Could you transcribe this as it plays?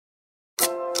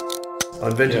I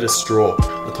invented a straw,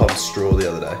 a type of straw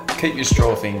the other day. Keep your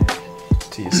straw thing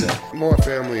to yourself. My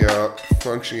family are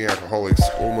functioning alcoholics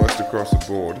almost across the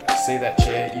board. See that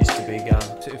chair? It used to be gum.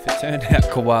 So if it turned out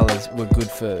koalas were good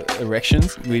for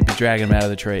erections, we'd be dragging them out of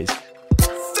the trees.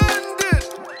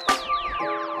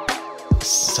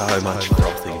 So much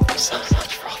frothing. So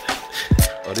much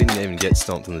frothing. I didn't even get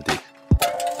stomped on the dick.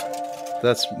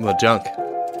 That's my junk.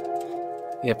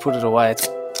 Yeah, put it away.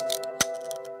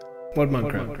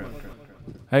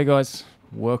 Hey guys,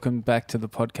 welcome back to the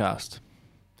podcast.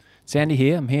 Sandy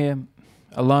here. I'm here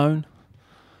alone.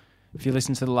 If you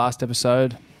listen to the last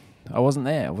episode, I wasn't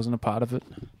there. I wasn't a part of it.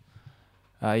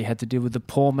 You had to deal with the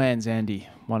poor man's Andy,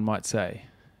 one might say.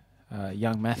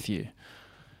 Young Matthew.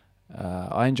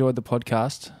 I enjoyed the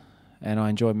podcast, and I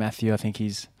enjoy Matthew. I think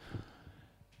he's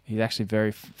actually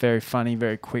very, very funny,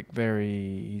 very quick,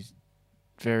 he's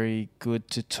very good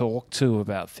to talk to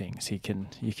about things. You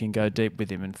can go deep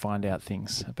with him and find out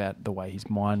things about the way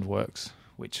his mind works,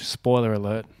 which, spoiler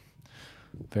alert,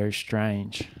 very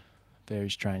strange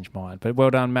mind. But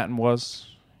well done, Matt and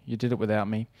Woz. You did it without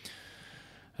me.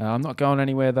 I'm not going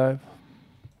anywhere though.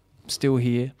 Still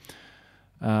here.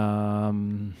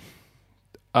 Problem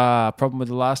with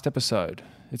the last episode.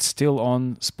 It's still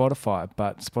on Spotify,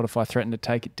 but Spotify threatened to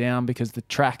take it down because the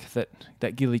track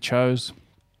that Gilly chose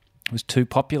was too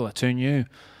popular, too new.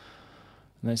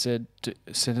 And they said,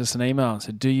 sent us an email and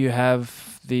said, do you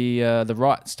have the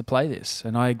rights to play this?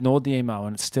 And I ignored the email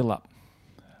and it's still up.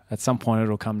 At some point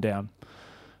it'll come down.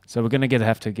 So we're going to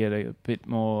have to get a bit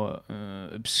more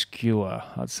obscure,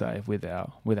 I'd say, with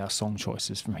our song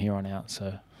choices from here on out.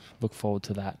 So look forward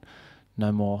to that.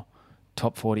 No more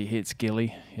top 40 hits,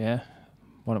 Gilly. Yeah?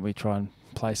 Why don't we try and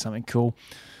play something cool?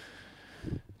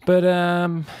 But,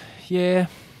 yeah,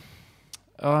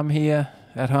 I'm here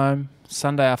at home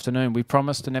Sunday afternoon. We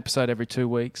promised an episode every 2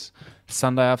 weeks,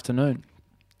 Sunday afternoon.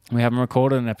 We haven't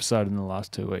recorded an episode in the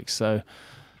last 2 weeks, so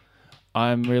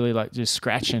I'm really just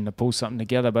scratching to pull something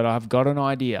together, but I've got an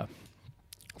idea.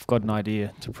 I've got an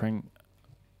idea to bring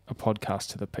a podcast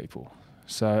to the people.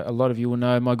 So a lot of you will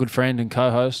know my good friend and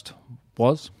co-host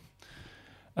was.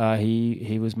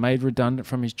 He was made redundant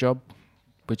from his job,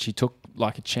 which he took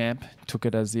like a champ, took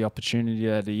it as the opportunity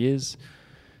that he is.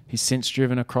 He's since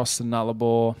driven across the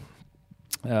Nullarbor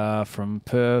from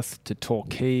Perth to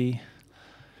Torquay,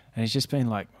 and he's just been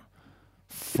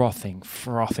frothing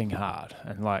hard,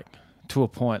 and to a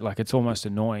point it's almost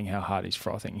annoying how hard he's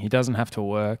frothing. He doesn't have to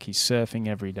work. He's surfing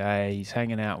every day. He's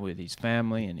hanging out with his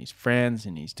family and his friends,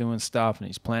 and he's doing stuff and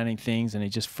he's planning things, and he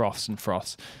just froths and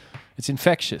froths. It's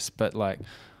infectious, but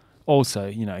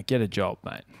also, get a job,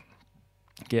 mate.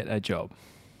 Get a job.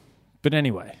 But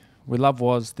anyway, we love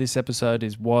Woz. This episode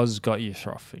is Woz Got You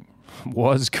Frothing.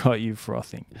 Woz Got You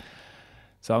Frothing.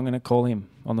 So I'm going to call him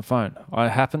on the phone. I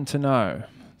happen to know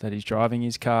that he's driving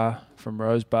his car from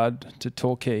Rosebud to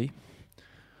Torquay,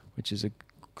 which is a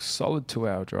solid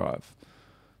 2-hour drive.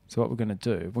 So what we're going to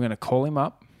do, we're going to call him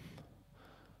up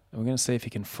and we're going to see if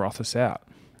he can froth us out.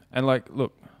 And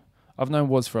look, I've known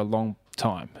Woz for a long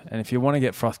time, and if you want to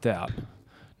get frothed out,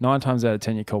 9 times out of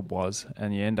 10 you call Woz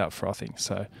and you end up frothing.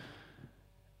 So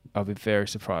I'll be very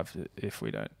surprised if we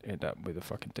don't end up with a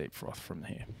fucking deep froth from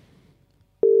here.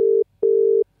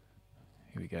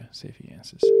 Here we go. See if he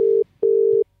answers.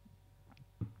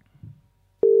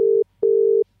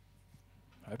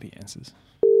 Hope he answers.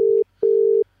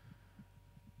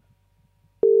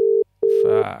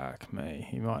 Fuck me.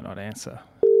 He might not answer.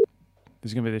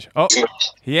 There's going to be this. Oh,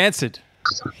 he answered.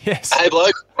 Yes. Hey,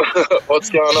 bloke. What's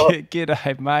going on?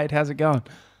 G'day, mate. How's it going?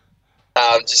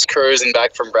 Just cruising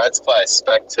back from Brad's place,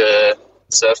 back to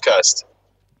Surf Coast.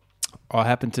 I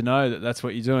happen to know that that's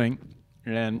what you're doing,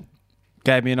 and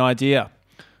gave me an idea.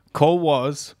 Call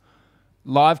Woz,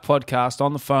 live podcast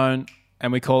on the phone,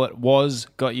 and we call it Woz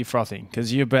Got You Frothing,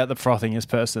 because you're about the frothingest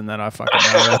person that I fucking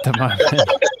know at the moment.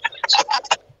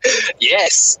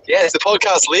 Yes, the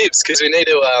podcast lives because we need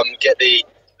to get the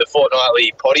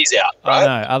fortnightly potties out, right?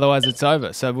 I know, otherwise it's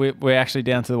over. So we're actually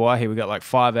down to the wire here. We've got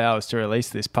 5 hours to release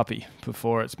this puppy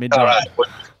before it's midnight. All right.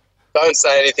 Don't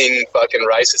say anything fucking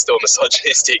racist or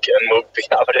misogynistic and we'll be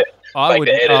able to I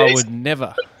would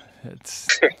never.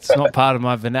 It's not part of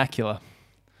my vernacular.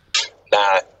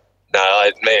 No,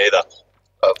 me either.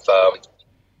 I've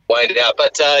waned it out.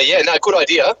 But good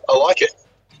idea. I like it.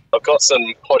 I've got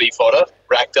some potty fodder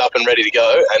racked up and ready to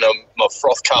go, and my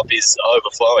froth cup is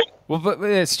overflowing. Well, but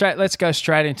let's go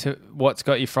straight into what's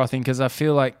got you frothing, because I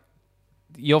feel like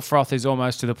your froth is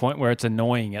almost to the point where it's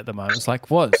annoying at the moment. It's like,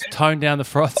 what? Tone down the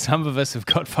froth. Some of us have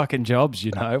got fucking jobs,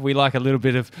 you know. We like a little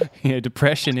bit of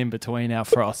depression in between our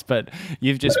froths, but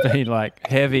you've just been like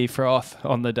heavy froth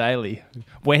on the daily.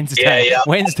 Wednesday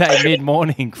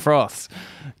mid-morning froths.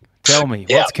 Tell me,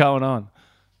 what's going on?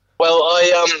 Well,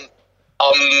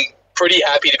 I'm pretty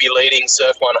happy to be leading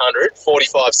Surf 100.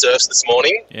 45 surfs this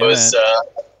morning was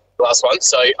last one.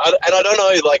 So, I don't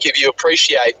know, like, if you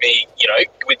appreciate me,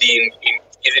 with the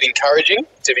is it encouraging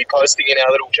to be posting in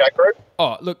our little chat group?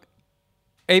 Oh, look,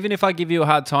 even if I give you a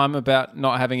hard time about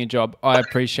not having a job, I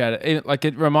appreciate it.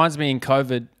 It reminds me in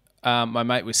COVID, my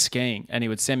mate was skiing and he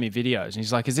would send me videos and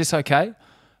he's like, "Is this okay?"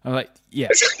 I'm like, "Yeah,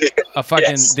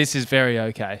 This is very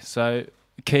okay." So,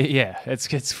 yeah, it's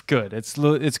good.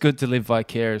 It's good to live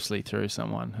vicariously through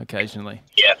someone occasionally.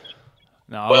 Yeah.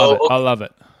 No, I love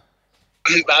it.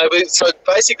 So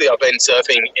basically, I've been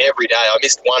surfing every day. I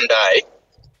missed one day.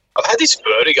 I've had this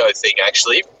vertigo thing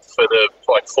actually for the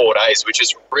 4 days, which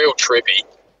is real trippy.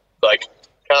 Like,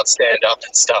 can't stand up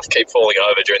and stuff. Keep falling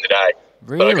over during the day.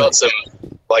 Really? But I got some,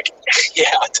 I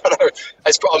don't know.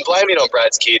 I'm blaming it on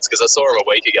Brad's kids because I saw him a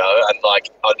week ago, and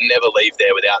I'd never leave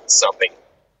there without something.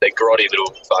 They're grotty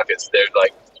little fuckers. They're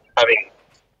having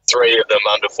 3 of them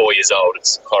under 4 years old.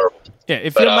 It's horrible. Yeah,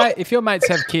 if your mates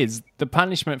have kids, the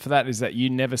punishment for that is that you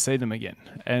never see them again.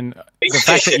 And the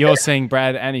fact that you're seeing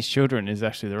Brad and his children is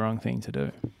actually the wrong thing to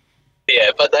do.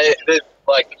 Yeah, but they're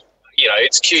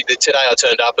it's cute that today I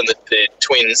turned up and the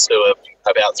twins, who are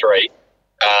about 3,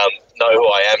 know who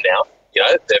I am now.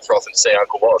 They're frothing to see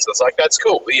Uncle Wallace. I was like, that's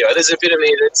cool. There's a bit of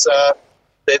me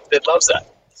that loves that.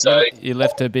 So you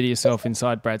left a bit of yourself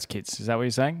inside Brad's kids. Is that what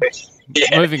you're saying?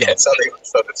 Yeah, Moving on. Something like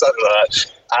that.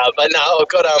 But no, I've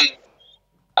got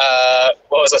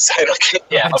what was I saying?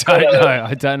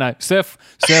 I don't know. Surf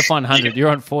 100. You're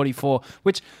on 44.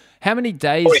 How many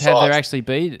days 45. have there actually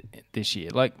been this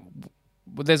year?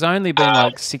 There's only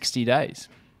been 60 days.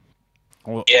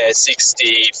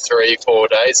 63, 4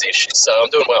 days ish. So I'm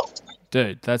doing well,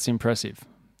 dude. That's impressive.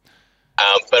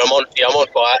 But I'm on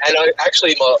fire, and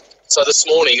so this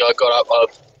morning I got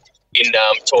up in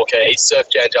Torquay, surf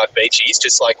Jan Jack beachies,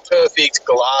 just perfect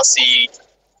glassy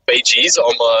beachies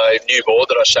on my new board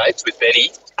that I shaped with Benny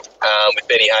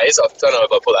Hayes. I don't know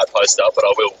if I put that post up, but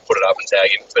I will put it up and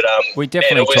tag him. But we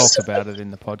definitely talked about it in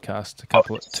the podcast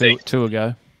two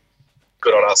ago.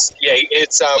 Good on us. Yeah,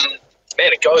 it's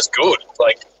it goes good.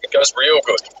 It goes real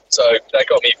good. So that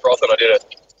got me frothing. I did a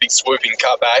big swooping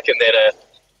cutback and then a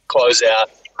closeout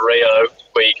Rio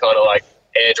where you kind of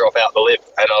airdrop out the lip,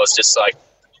 and I was just like,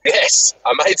 yes,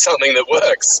 I made something that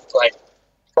works.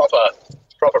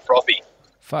 Proper frothy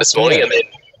this morning, yeah. And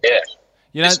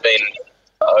then just been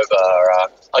over.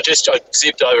 I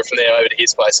zipped over from there over to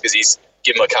his place because he's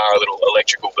given my car a little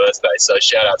electrical birthday. So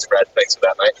shout out to Brad. Thanks for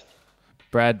that, mate.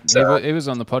 Brad, he was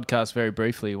on the podcast very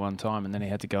briefly one time, and then he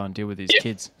had to go and deal with his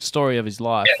kids. Story of his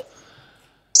life. Yeah.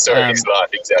 Story of his life,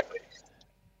 exactly.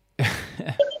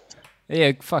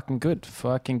 Yeah, fucking good.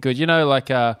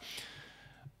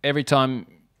 Every time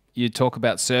you talk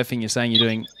about surfing, you're saying you're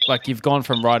doing, you've gone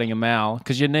from riding a Mal,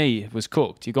 because your knee was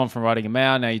cooked. You've gone from riding a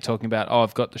Mal, now you're talking about,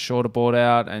 I've got the shorter board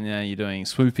out, and now you're doing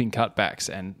swooping cutbacks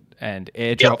and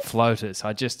airdrop floaters.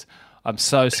 I'm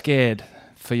so scared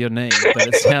for your knee, but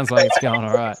it sounds like it's going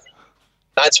all right.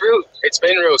 It's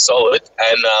been real solid,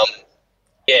 and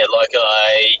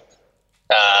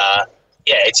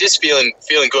it's just feeling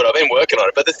good. I've been working on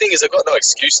it, but the thing is, I've got no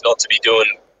excuse not to be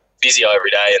doing physio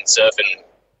every day and surfing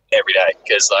every day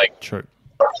because, true.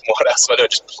 What else am I doing?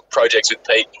 Just projects with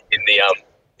Pete in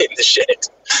the shed.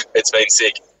 It's been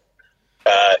sick.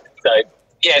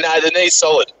 The knee's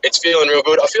solid. It's feeling real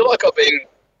good. I feel like I've been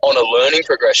on a learning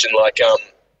progression. I've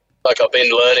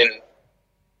been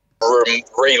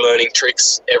relearning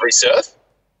tricks every surf,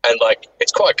 and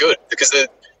it's quite good because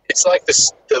it's like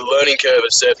the learning curve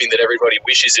of surfing that everybody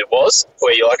wishes it was,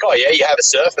 where you're like, oh yeah, you have a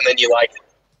surf, and then you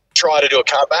try to do a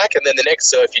cutback, and then the next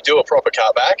surf you do a proper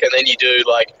cutback, and then you do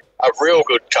a real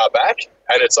good cutback,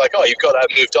 and it's like, oh, you've got that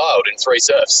move dialed in 3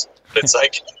 surfs. But it's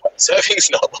surfing's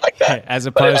not like that. As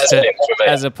opposed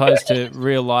to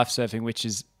real life surfing, which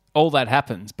is all that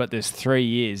happens, but there's 3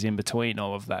 years in between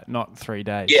all of that, not 3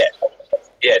 days. Yeah,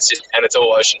 it's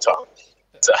all ocean time.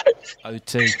 So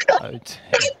OT.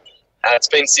 It's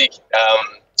been sick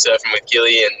surfing with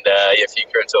Gilly and a few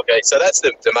crew in Torquay. So that's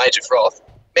the major froth.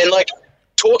 Man,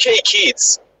 Torquay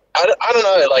kids, I don't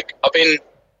know, I've been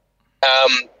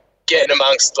getting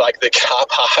amongst the car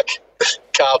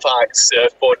park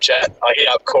surfboard chat. I hit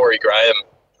up Corey Graham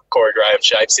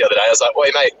Shapes the other day. I was like,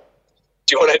 wait mate,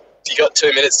 you got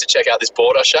 2 minutes to check out this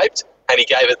board I shaped? And he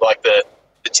gave it the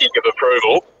tick of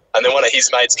approval. And then one of his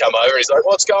mates come over and he's like,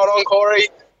 "What's going on, Corey?"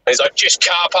 And he's like, "Just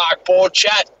car park board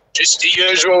chat, just the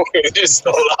usual." He just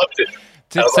loved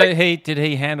it. Did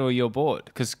he handle your board?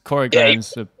 Because Corey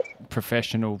Graham's a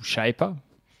professional shaper.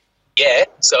 Yeah,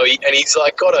 so he's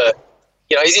like got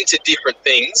he's into different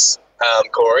things.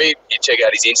 Corey, you check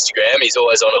out his Instagram. He's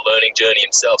always on a learning journey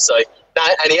himself. So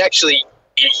and he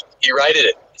rated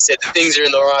it. He said the things are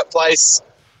in the right place.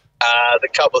 The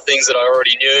couple of things that I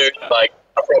already knew, like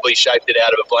I probably shaped it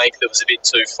out of a blank that was a bit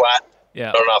too flat,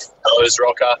 not enough nose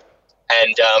rocker.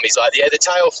 And he's like, the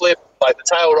tail flip, like the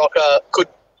tail rocker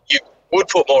you would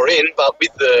put more in, but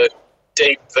with the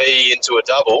deep V into a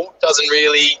double, doesn't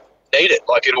really need it.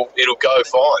 Like it'll go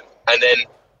fine. And then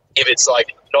if it's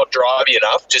like not drivey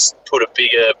enough, just put a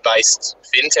bigger based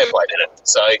fin template in it.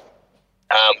 So,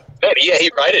 he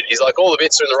rated it. He's like, all the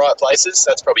bits are in the right places.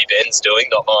 That's probably Ben's doing,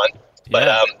 not mine. But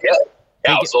I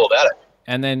was all about it.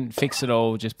 And then fix it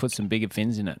all, just put some bigger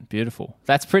fins in it. Beautiful.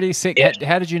 That's pretty sick. Yeah.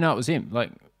 How did you know it was him?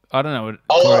 Like, I don't know what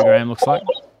Corey Graham looks like.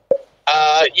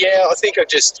 I think I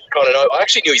just kind of know. I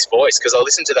actually knew his voice because I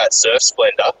listened to that Surf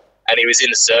Splendor, and he was in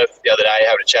the surf the other day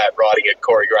having a chat, riding a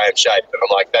Corey Graham shape, and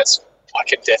I'm like, that's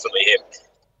fucking definitely him.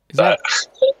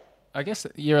 I guess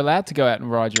you're allowed to go out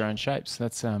and ride your own shapes.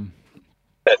 That's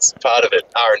part of it.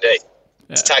 R&D.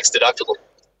 It's tax deductible.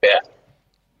 Yeah.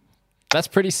 That's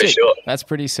pretty sick. Sure. That's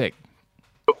pretty sick.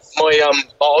 My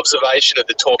observation of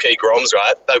the Torquay Groms,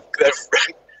 right?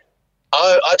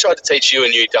 I tried to teach you a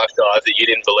new duck dive that you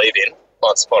didn't believe in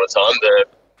once upon a time.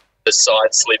 The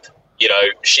side slip,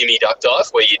 shimmy duck dive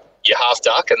where you half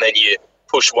duck and then you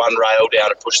push one rail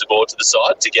down and push the board to the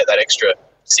side to get that extra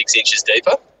 6 inches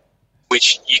deeper,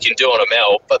 which you can do on a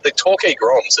Mel. But the Torquay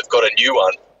Groms have got a new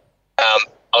one.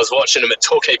 I was watching them at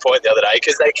Torquay Point the other day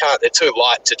because they're too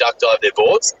light to duck dive their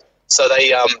boards. So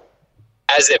they,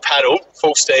 as they're paddled,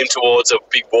 full steam towards a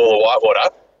big wall of whitewater,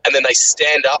 and then they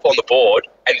stand up on the board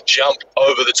and jump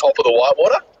over the top of the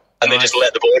whitewater and then just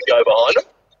let the board go behind them.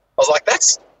 I was like,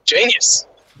 that's genius.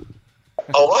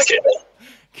 I like it.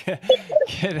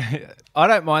 I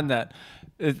don't mind that.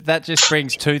 That just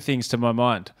brings two things to my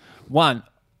mind. One,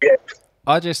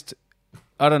 I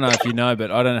don't know if you know, but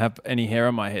I don't have any hair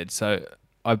on my head, so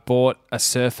I bought a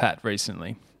surf hat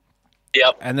recently.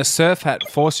 Yep. And the surf hat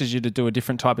forces you to do a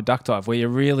different type of duck dive where you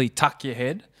really tuck your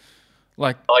head.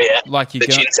 Like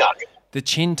chin tuck. The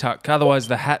chin tuck. Otherwise,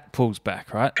 the hat pulls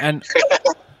back, right? And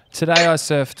today I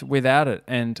surfed without it,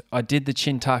 and I did the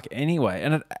chin tuck anyway.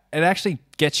 And it actually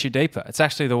gets you deeper. It's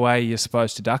actually the way you're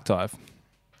supposed to duck dive.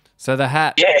 So the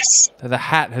hat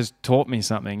has taught me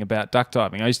something about duck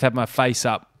diving. I used to have my face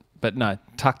up, but no,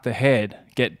 tuck the head,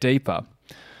 get deeper.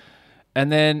 And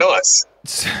then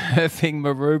surfing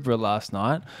Maroubra last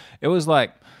night, it was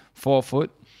like 4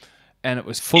 foot, and it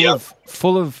was full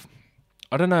of.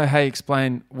 I don't know how you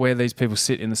explain where these people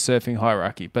sit in the surfing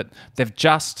hierarchy, but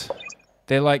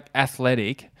they're like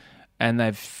athletic, and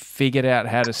they've figured out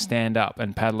how to stand up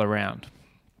and paddle around.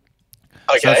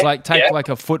 Okay. So it's like like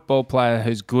a football player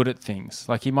who's good at things.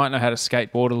 Like he might know how to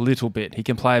skateboard a little bit. He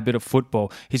can play a bit of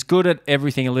football. He's good at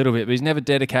everything a little bit, but he's never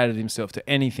dedicated himself to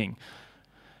anything.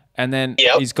 And then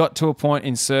he's got to a point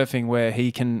in surfing where he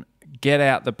can get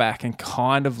out the back and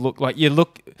kind of look like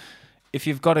if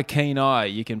you've got a keen eye,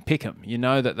 you can pick them. You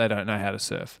know that they don't know how to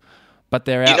surf, but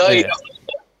they're out there. I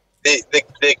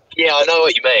know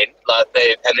what you mean. Like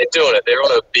they're doing it. They're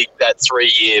on that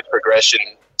 3-year progression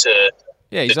to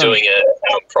doing a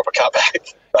proper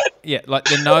cutback. Like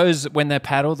the nose, when they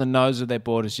paddle, the nose of their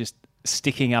board is just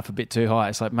sticking up a bit too high.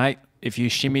 It's like, mate, if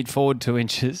you shimmied forward 2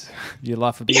 inches, your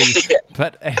life would be easy.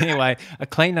 But anyway, a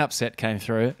clean-up set came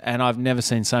through, and I've never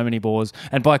seen so many boards.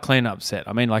 And by clean-up set,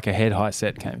 I mean like a head-high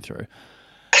set came through.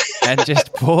 And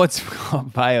just boards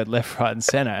got bailed left, right, and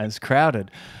centre, and it's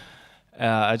crowded.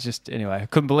 I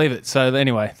couldn't believe it. So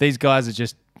anyway, these guys are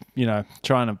just,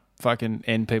 trying to fucking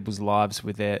end people's lives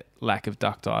with their lack of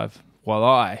duck dive, while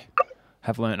I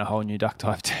have learnt a whole new duck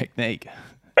dive technique,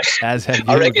 as have you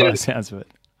by the sounds of it.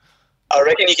 I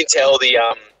reckon you can tell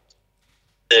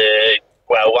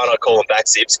one I call them back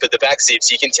zips, but the back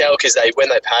zips you can tell because when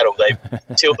they paddle, they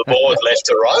tilt the board left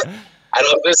to right, and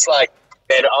I'm just like,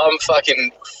 man, I'm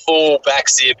fucking full back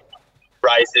zip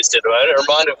racist at the moment. It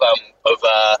reminded of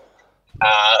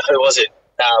who was it?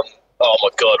 Oh my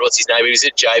God, what's his name? He was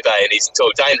at J-Bay and he's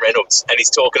talking Dane Reynolds, and he's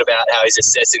talking about how he's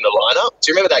assessing the lineup.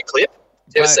 Do you remember that clip?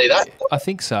 Did you ever see that? I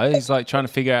think so. He's like trying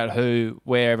to figure out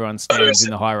where everyone stands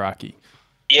in the hierarchy.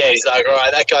 Yeah, he's like, all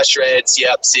right, that guy shreds.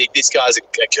 Yep, sick. This guy's a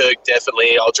kook,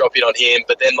 definitely. I'll drop in on him.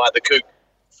 But then, like, the kook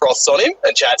froths on him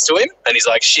and chats to him, and he's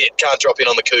like, shit, can't drop in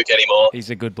on the kook anymore. He's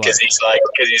a good bloke. Because he's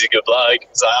a good bloke.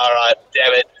 He's like, all right,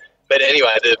 damn it. But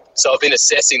anyway, so I've been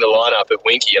assessing the lineup at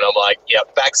Winky, and I'm like, yeah,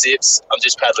 back zips. I'm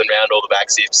just paddling around all the back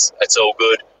zips. It's all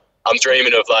good. I'm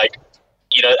dreaming of like,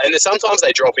 you know, and then sometimes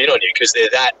they drop in on you because they're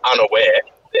that unaware,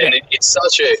 and it's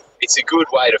a good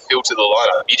way to filter the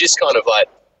lineup. You just kind of like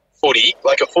footy,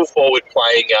 like a full forward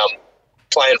playing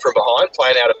from behind,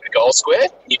 playing out of the goal square.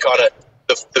 You kind of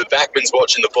the backman's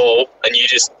watching the ball, and you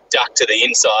just duck to the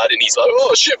inside, and he's like,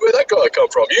 oh shit, where'd that guy come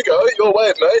from? You go your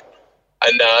wave, mate.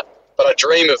 And but I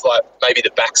dream of like maybe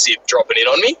the back zip dropping in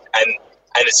on me, and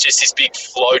it's just this big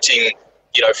floating,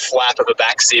 you know, flap of a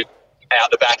back zip out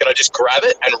the back, and I just grab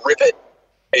it and rip it,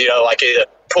 and, you know, like either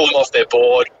pull them off their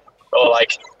board, or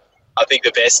like I think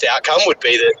the best outcome would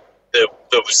be that the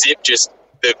zip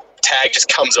the tag just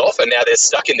comes off, and now they're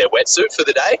stuck in their wetsuit for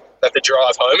the day. They have to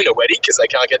drive home in a wettie because they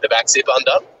can't get the back zip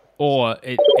undone. Or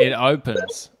it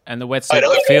opens and the wetsuit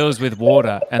fills with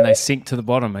water and they sink to the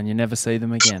bottom and you never see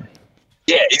them again.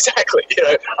 Yeah, exactly. You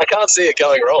know, I can't see it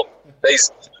going wrong.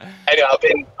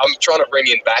 Anyway, I'm trying to bring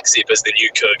in back zip as the new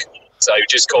kook. So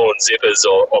just calling zippers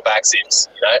or back zips.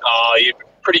 You know, you're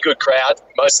a pretty good crowd.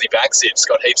 Mostly back zips.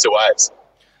 Got heaps of waves.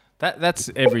 That's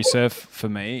every surf for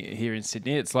me here in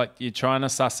Sydney. It's like you're trying to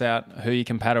suss out who you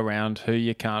can paddle around, who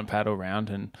you can't paddle around.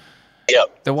 And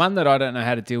the one that I don't know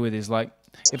how to deal with is like,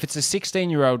 if it's a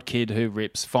 16-year-old kid who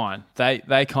rips, fine.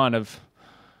 They kind of,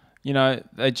 you know,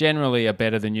 they generally are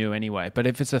better than you anyway. But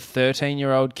if it's a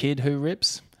 13-year-old kid who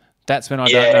rips, that's when I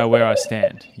don't know where I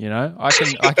stand. You know, I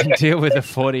can deal with a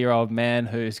 40-year-old man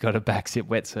who's got a back zip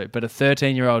wetsuit, but a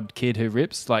 13-year-old kid who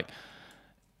rips, like,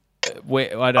 we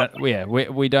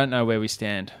don't know where we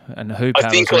stand and who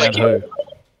paddles around who.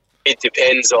 It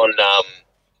depends on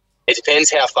it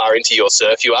depends how far into your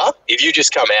surf you are. If you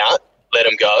just come out, let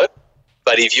them go.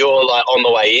 But if you're like on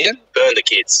the way in, burn the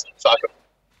kids. Fuck them.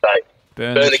 Like,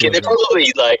 burn the kids. They're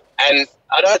probably like, and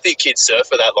I don't think kids surf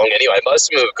for that long anyway.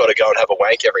 Most of them have got to go and have a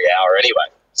wank every hour anyway.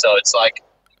 So it's like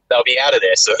they'll be out of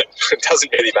there soon. It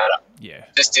doesn't really matter. Yeah.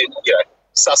 Just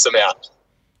suss them out.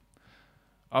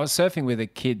 I was surfing with a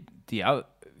kid the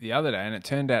other day, and it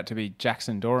turned out to be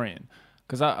Jackson Dorian.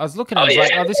 Because I was looking at it,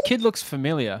 like, this kid looks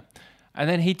familiar. And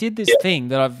then he did this thing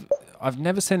that I've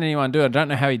never seen anyone do. I don't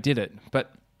know how he did it,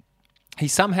 but he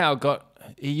somehow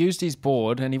he used his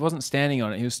board, and he wasn't standing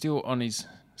on it. He was still on his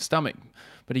stomach,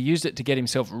 but he used it to get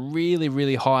himself really,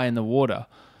 really high in the water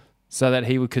so that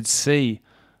he could see,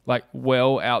 like,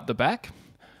 well out the back.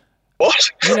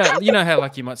 What? You know how,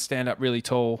 like, you might stand up really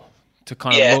tall to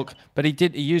kind of look, but he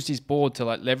used his board to,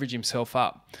 like, leverage himself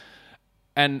up.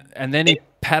 And then he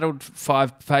paddled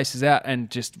 5 paces out and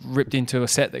just ripped into a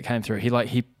set that came through.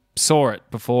 He saw it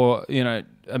before, you know,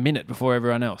 a minute before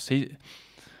everyone else. Yeah,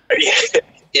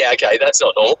 okay, that's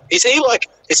not normal. Is he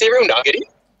real nuggety?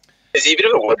 Is he a bit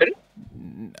of a weapon?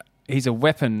 He's a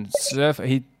weapon surfer.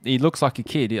 He looks like a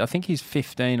kid. I think he's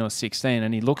 15 or 16,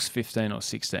 and he looks 15 or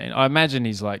 16. I imagine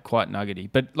he's like quite nuggety,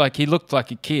 but like he looked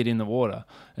like a kid in the water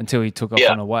until he took off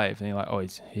on a wave, and you're like, oh,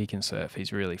 he can surf.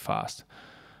 He's really fast.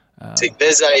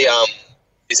 There's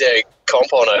is there a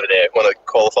comp on over there, one of the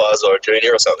qualifiers or a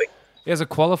junior or something? There's a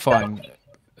qualifying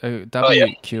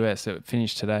WQS that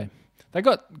finished today. They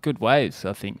got good waves,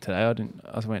 I think, today. I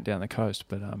went down the coast,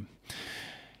 but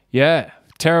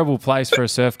terrible place for a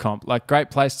surf comp. Like,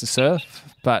 great place to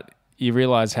surf, but you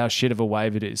realise how shit of a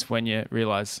wave it is when you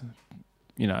realise,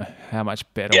 you know, how much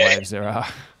better waves there are.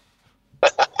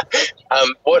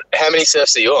 How many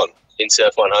surfs are you on in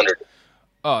Surf 100?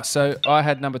 Oh, so I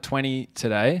had number 20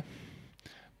 today.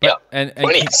 And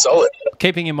 20, solid.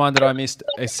 Keeping in mind that I missed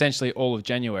essentially all of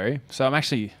January. So I'm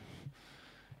actually,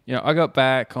 you know, I got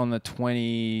back on the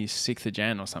 26th of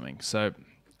Jan or something. So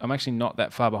I'm actually not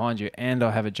that far behind you, and I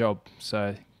have a job.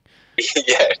 So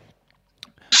yeah.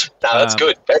 No, that's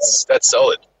good. That's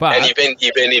solid. But, and you've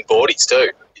been in boardies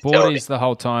too. Boardies the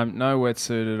whole time, no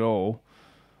wetsuit at all.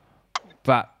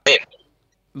 But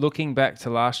looking back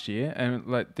to last year, and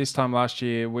like this time last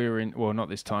year, we were in, well, not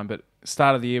this time, but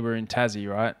start of the year we were in Tassie,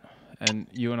 right? And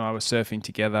you and I were surfing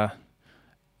together.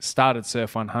 Started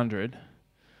Surf 100.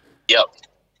 Yep.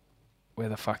 Where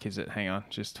the fuck is it? Hang on.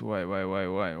 Just wait.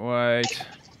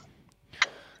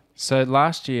 So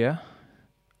last year,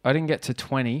 I didn't get to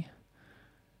 20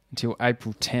 until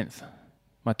April 10th.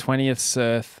 My 20th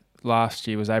surf last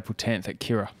year was April 10th at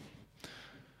Kirra.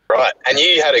 Right. And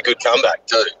you had a good comeback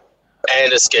too.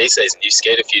 And a ski season. You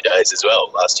skied a few days as well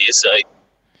last year. So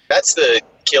that's the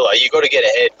killer. You got to get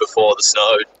ahead before the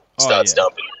snow starts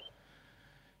dumping.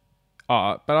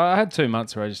 Oh, but I had 2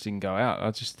 months where I just didn't go out. I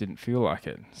just didn't feel like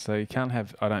it. So you can't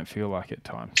have I don't feel like it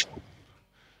times.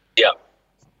 Yeah.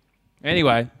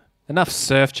 Anyway, enough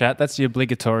surf chat. That's the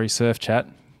obligatory surf chat.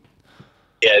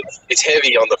 yeah, it's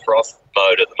heavy on the froth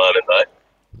mode at the moment,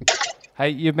 though. Hey,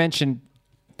 you mentioned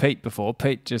Pete before.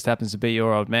 Pete just happens to be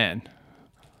your old man.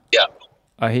 Yeah.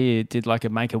 I hear you did like a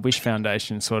Make-A-Wish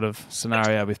Foundation sort of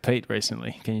scenario with Pete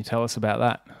recently. Can you tell us about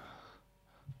that?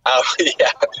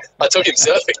 Yeah, I took him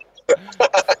surfing.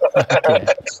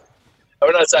 Okay.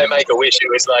 When I say make a wish, it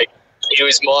was like it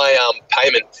was my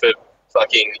payment for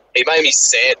fucking. He made me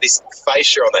sand this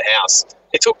fascia on the house.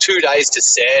 It took 2 days to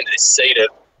sand this cedar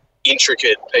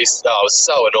intricate piece. Oh, it was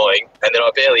so annoying, and then I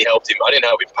barely helped him. I didn't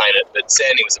help him paint it, but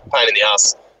sanding was a pain in the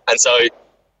ass. And so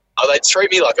they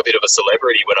treat me like a bit of a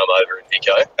celebrity when I'm over in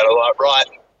Vico, and I'm like, right,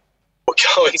 we're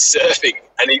going surfing,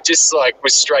 and he just like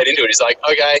was straight into it. He's like,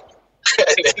 okay.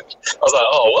 And then I was like,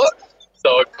 oh, what? So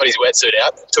I got his wetsuit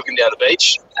out, took him down the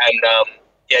beach, and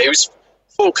he was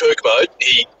full kook mode.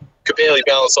 He could barely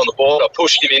balance on the board. I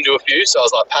pushed him into a few, so I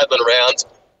was like paddling around,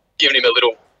 giving him a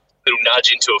little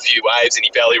nudge into a few waves, and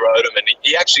he belly rode them, and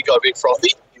he actually got a bit frothy.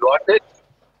 He liked it.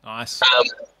 Nice.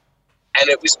 And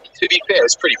it was, to be fair, it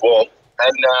was pretty warm.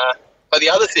 And but the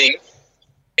other thing,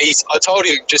 I told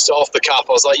him just off the cuff,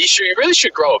 I was like, you really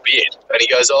should grow a beard. And he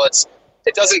goes, oh,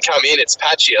 it doesn't come in, it's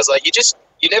patchy. I was like,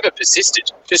 you never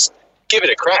persisted. Just give it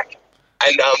a crack.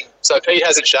 And so Pete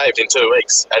hasn't shaved in 2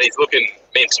 weeks, and he's looking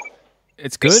mint.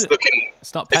 It's good.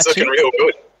 It's not patchy. It's looking real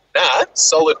good. Nah,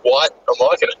 solid white. I'm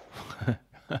liking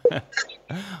it.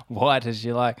 White as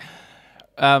you like.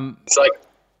 It's like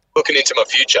looking into my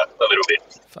future a little bit.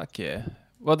 Fuck yeah.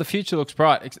 Well, the future looks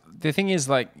bright. The thing is,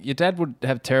 like, your dad would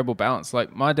have terrible balance.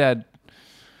 Like, my dad,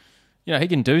 you know, he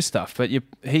can do stuff, but you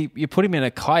put him in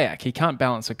a kayak, he can't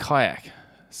balance a kayak.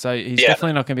 So he's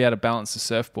definitely not going to be able to balance a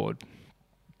surfboard.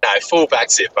 No, full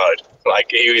back zip mode. Like,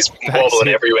 he was wobbling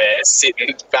everywhere,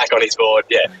 sitting back on his board.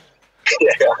 Yeah.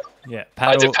 Yeah,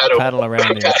 paddle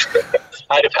around him.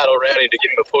 I had to paddle around him to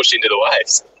give him a push into the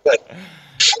waves.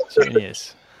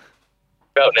 Genius.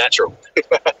 Felt natural.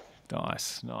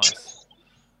 Nice.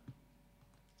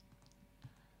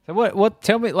 So what?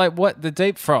 Tell me, like, what the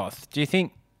deep froth? Do you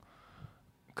think?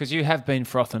 Because you have been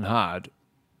frothing hard.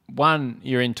 One,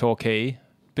 you're in Torquay,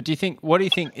 but what do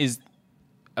you think is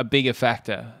a bigger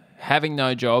factor? Having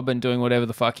no job and doing whatever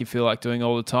the fuck you feel like doing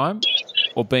all the time,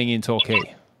 or being in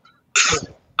Torquay?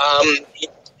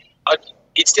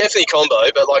 It's definitely combo,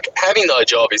 but like having no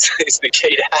job is the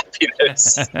key to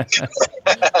happiness.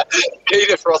 Key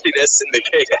to frothiness and the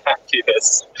key to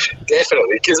happiness,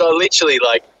 definitely. Because I literally,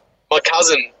 like, my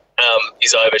cousin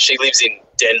is over. She lives in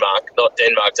Denmark, not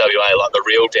Denmark, WA, like the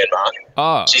real Denmark.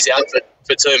 Oh. She's out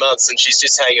for 2 months, and she's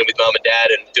just hanging with mum and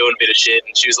dad and doing a bit of shit.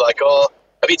 And she was like, oh,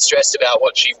 a bit stressed about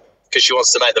because she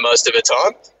wants to make the most of her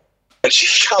time. And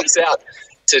she comes out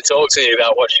to talk to me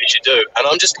about what she should do. And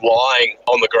I'm just lying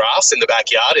on the grass in the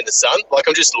backyard in the sun. Like,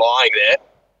 I'm just lying there,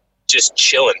 just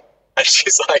chilling. And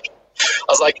she's like, I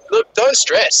was like, look, don't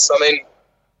stress. I mean,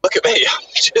 look at me. I'm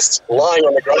just lying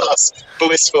on the grass,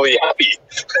 blissfully happy.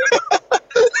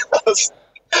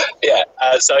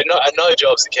 So no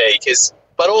job's the key.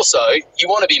 But also, you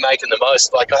want to be making the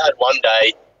most. Like, I had one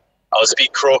day, I was a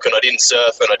bit crook and I didn't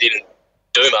surf and I didn't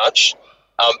do much.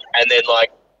 And then,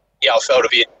 like, I felt a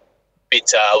bit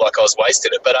like I was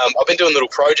wasting it. But I've been doing little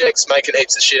projects, making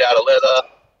heaps of shit out of leather,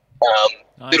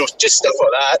 Nice. little just stuff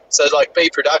like that. So, like, be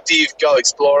productive, go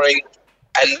exploring,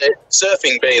 and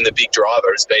surfing being the big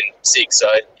driver has been sick. So,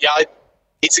 yeah,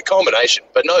 it's a combination,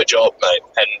 but no job, mate,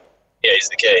 and yeah, is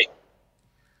the key.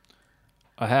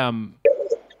 I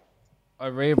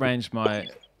rearranged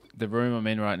the room I'm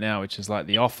in right now, which is like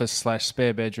the office /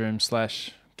 spare bedroom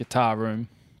 / guitar room.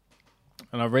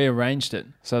 And I rearranged it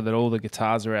so that all the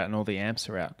guitars are out and all the amps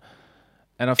are out.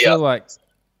 And I feel like,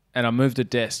 and I moved a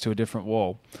desk to a different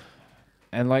wall.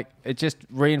 And like, it just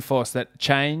reinforced that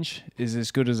change is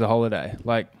as good as a holiday.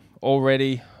 Like,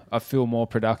 already I feel more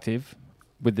productive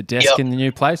with the desk in the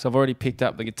new place. I've already picked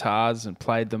up the guitars and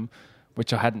played them,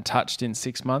 which I hadn't touched in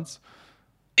 6 months.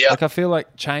 Yeah. Like, I feel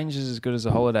like change is as good as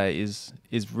a holiday is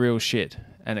real shit.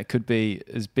 And it could be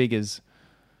as big as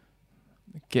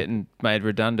getting made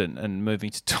redundant and moving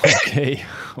to Torquay.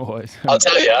 I'll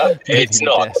tell you, it's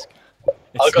not.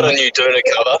 I got a new Duna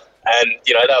cover, and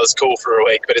you know that was cool for a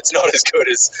week, but it's not as good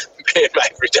as being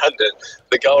made redundant.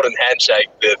 The golden handshake,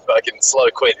 the fucking slow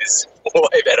quit is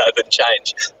way better than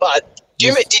change. But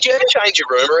did you ever change your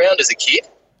room around as a kid?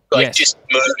 Like, just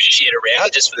move shit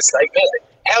around just for the sake of it?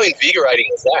 How invigorating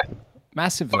was that?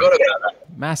 Massively. I forgot about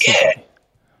that. Massively. Yeah.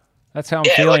 That's how I'm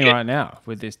feeling right now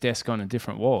with this desk on a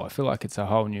different wall. I feel like it's a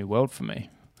whole new world for me.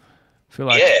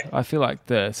 I feel like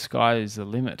the sky is the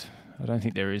limit. I don't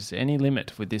think there is any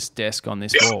limit with this desk on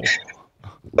this wall.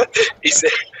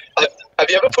 Have Have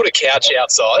you ever put a couch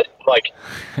outside, like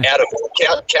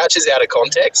couches out of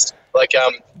context? Like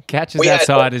Couches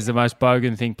outside is the most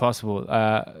bogan thing possible.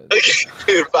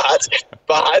 but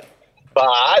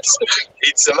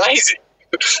it's amazing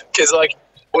because like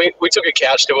we took a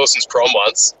couch to Wilson's prom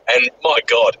once, and my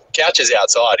God, couches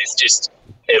outside is just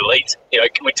elite. You know,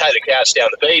 we'd take the couch down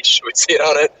the beach, we'd sit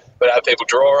on it, we'd have people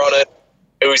draw on it.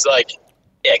 It was like,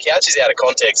 yeah, couches out of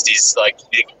context is like,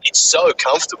 it's so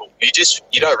comfortable. You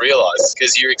don't realise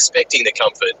because you're expecting the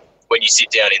comfort when you sit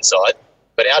down inside.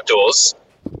 But outdoors,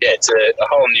 yeah, it's a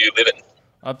whole new living.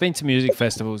 I've been to music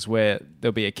festivals where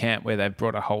there'll be a camp where they've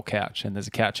brought a whole couch and there's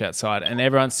a couch outside and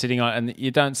everyone's sitting on it, and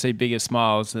you don't see bigger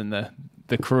smiles than the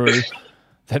crew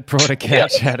that brought a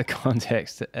couch out of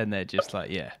context, and they're just like,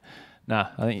 yeah. Nah,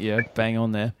 I think you're bang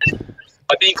on there.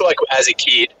 I think like as a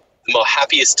kid, my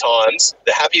happiest times,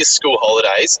 the happiest school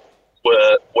holidays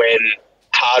were when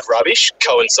hard rubbish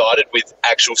coincided with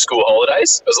actual school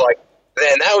holidays. I was like,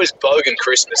 man, that was bogan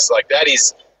Christmas. Like that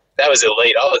was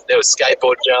elite. There was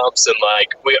skateboard jumps and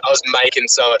like I was making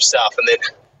so much stuff, and then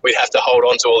we'd have to hold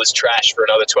on to all this trash for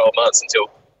another 12 months until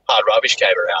hard rubbish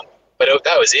came around. But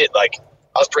that was it. Like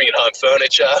I was bringing home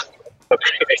furniture,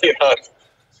 bringing home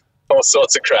all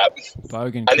sorts of crap.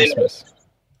 Bogan Christmas.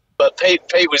 But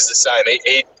Pete was the same.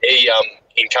 He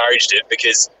encouraged it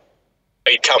because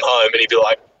he'd come home and he'd be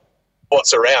like,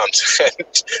 "What's around?"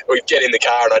 And we'd get in the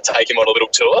car and I'd take him on a little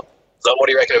tour. Like, what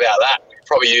do you reckon about that?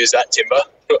 Probably use that timber.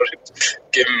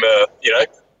 Give him,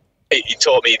 he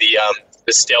taught me the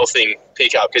stealthing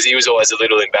pickup because he was always a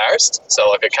little embarrassed. So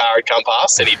like a car would come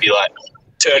past and he'd be like,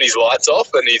 turn his lights off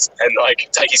and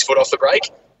like take his foot off the brake.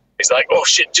 He's like, "Oh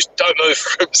shit, just don't move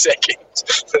for a second."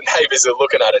 The neighbours are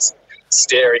looking at us,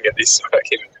 staring at this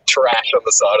fucking trash on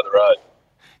the side of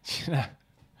the road.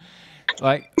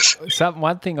 Like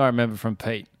one thing I remember from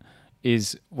Pete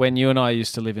is when you and I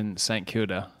used to live in St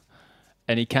Kilda,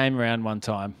 and he came around one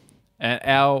time, and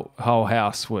our whole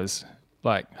house was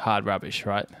like hard rubbish,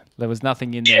 right? There was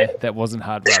nothing in there that wasn't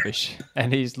hard rubbish.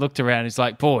 And he's looked around, he's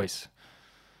like, "Boys,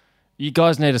 you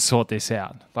guys need to sort this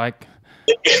out." Like,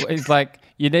 he's like,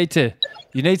 you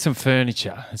need some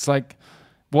furniture. It's like,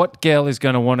 what girl is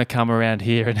going to want to come around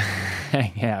here and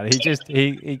hang out?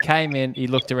 He came in, he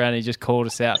looked around, he just called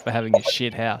us out for having a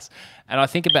shit house. And I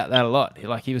think about that a lot.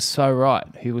 Like, he was so right.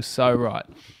 He was so right.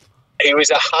 He was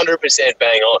 100%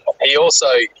 bang on. He also,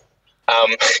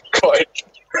 I think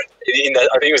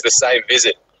it was the same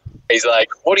visit. He's like,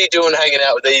 "What are you doing hanging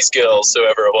out with these girls?"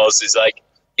 Whoever it was. He's like,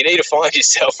 "You need to find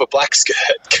yourself a black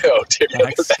skirt girl." Do you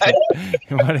remember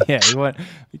that? You want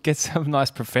get some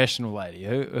nice professional lady.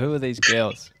 Who are these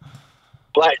girls?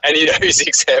 Black, and you know his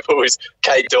example was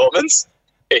Kate Dorman's.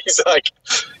 He's like,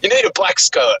 "You need a black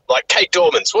skirt like Kate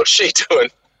Dorman's. What's she doing?"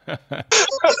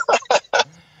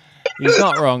 He's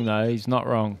not wrong though. He's not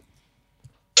wrong.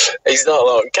 He's not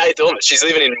wrong. Kate Dorman, she's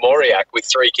living in Mauriac with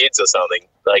 3 kids or something.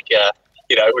 Like,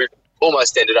 we've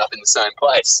almost ended up in the same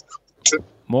place.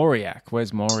 Mauriac.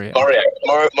 Where's Mauriac?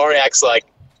 Mauriac's like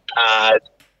kind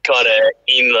of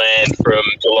inland from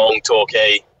Geelong,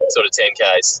 Torquay, sort of 10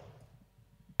 k's.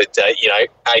 But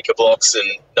acre blocks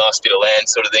and nice bit of land,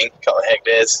 sort of thing. Couple of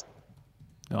hectares.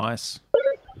 Nice.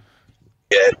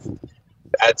 Yeah.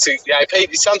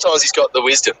 Pete, sometimes he's got the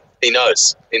wisdom. He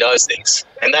knows things.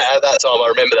 And at that time, I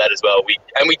remember that as well. We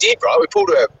did, right? We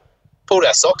pulled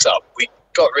our socks up. We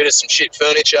got rid of some shit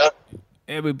furniture.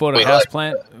 Yeah, we bought a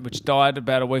houseplant, which died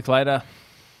about a week later.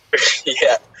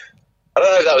 Yeah. I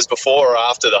don't know if that was before or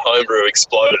after the homebrew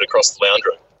exploded across the lounge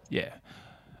room. Yeah.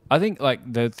 I think, like,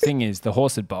 the thing is, the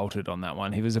horse had bolted on that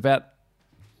one. He was about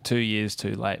 2 years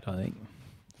too late, I think.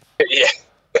 Yeah.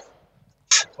 It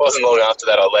wasn't long after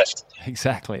that I left.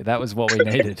 Exactly. That was what we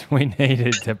needed. We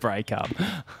needed to break up.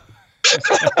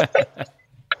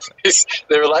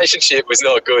 The relationship was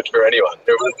not good for anyone.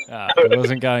 It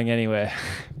wasn't going anywhere.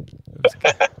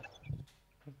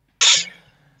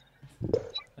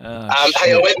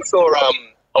 Hey, I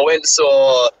went and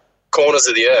saw Corners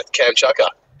of the Earth, Cam Chucker,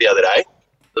 the other day.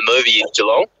 The movie in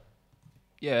Geelong.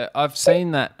 Yeah, I've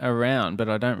seen that around, but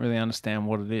I don't really understand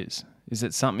what it is. Is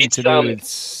it something to do with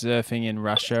surfing in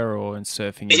Russia or in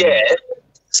surfing? Yeah.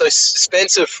 So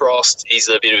Spencer Frost is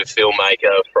a bit of a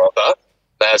filmmaker proper.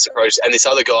 And this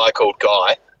other guy called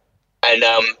Guy. And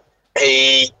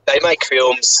they make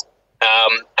films,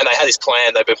 and they had this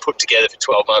plan. They've been put together for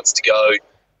 12 months to go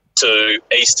to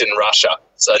eastern Russia,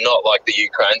 so not like the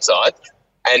Ukraine side.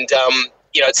 And,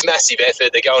 it's a massive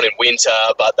effort. They're going in winter,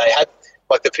 but they had,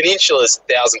 like, the peninsula's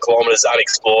 1,000 kilometres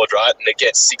unexplored, right? And it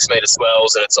gets 6-metre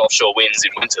swells and it's offshore winds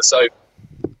in winter. So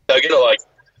they're going to,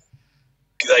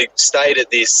 they stayed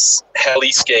at this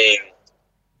heli skiing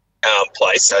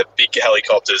place. So big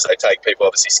helicopters, they take people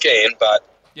obviously skiing, but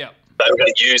Yeah. they were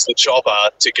going to use the chopper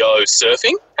to go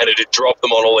surfing, and it'd drop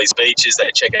them on all these beaches.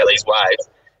 They'd check out these waves.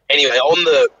 Anyway,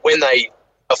 when they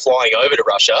are flying over to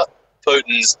Russia,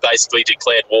 Putin's basically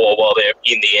declared war while they're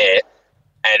in the air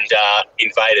and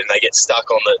invaded, and they get stuck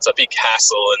on it's a big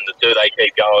hassle, and do they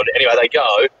keep going? Anyway, they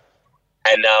go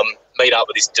and meet up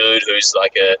with this dude who's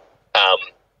like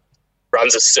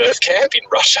runs a surf camp in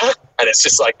Russia, and it's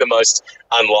just like the most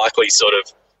unlikely sort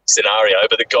of scenario.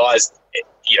 But the guy's,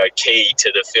 key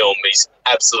to the film. He's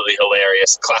absolutely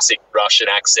hilarious, classic Russian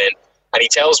accent, and he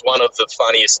tells one of the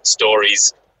funniest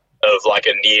stories of like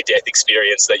a near-death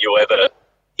experience that you'll ever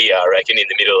hear, I reckon, in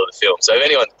the middle of the film. So if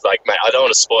anyone, mate, I don't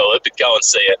want to spoil it, but go and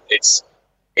see it.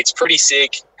 It's pretty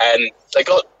sick, and they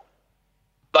got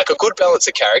like a good balance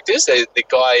of characters. The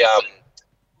guy,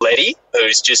 Letty,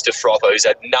 who's just a frother, who's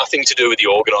had nothing to do with the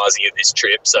organising of this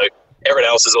trip, so everyone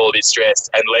else is all a bit stressed,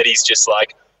 and Letty's just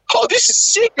like, oh, this is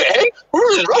sick, man.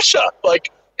 We're in Russia. Like,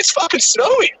 it's fucking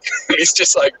snowing. He's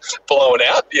just like blowing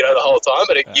out, the whole time.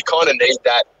 But you kind of need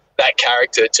that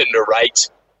character to narrate,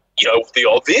 the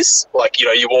obvious. Like,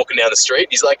 you're walking down the street.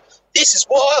 He's like, this is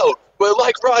wild. We're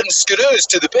like riding skidoos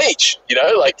to the beach.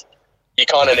 You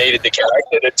kind of needed the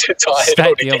character to tie it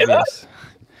all together.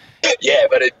 Yeah,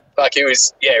 but it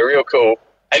was real cool.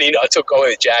 And I went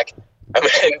with Jack, and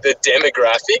then the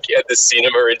demographic at the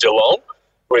cinema in Geelong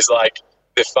was like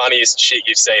the funniest shit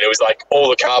you've seen. It was like all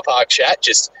the car park chat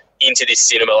just into this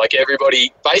cinema. Like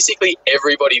basically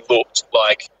everybody looked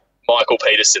like Michael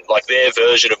Peterson, like their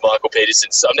version of Michael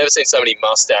Peterson. So I've never seen so many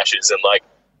mustaches, and like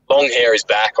long hair is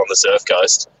back on the surf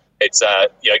coast. It's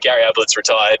Gary Ablett's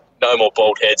retired. No more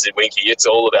bald heads in Winky. It's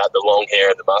all about the long hair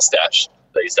and the mustache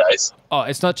these days. Oh,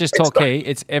 it's not just Torquay.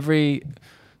 It's every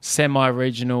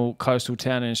semi-regional coastal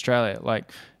town in Australia.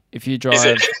 Like, if you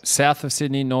drive south of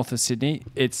Sydney, north of Sydney,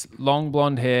 it's long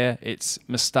blonde hair, it's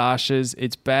moustaches,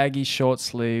 it's baggy,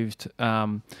 short-sleeved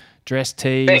dress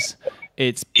tees,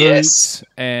 it's boots,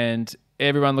 and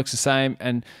everyone looks the same.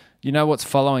 And you know what's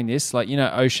following this? Like,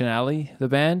 Ocean Alley, the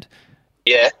band?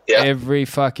 Yeah. Every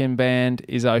fucking band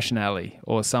is Ocean Alley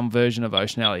or some version of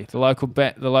Ocean Alley. The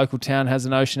local town has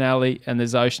an Ocean Alley, and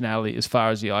there's Ocean Alley as far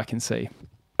as the eye can see.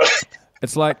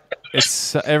 It's like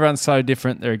everyone's so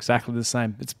different. They're exactly the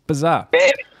same. It's bizarre. Man,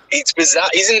 it's bizarre.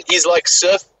 Is like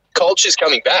surf culture's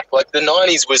coming back. Like the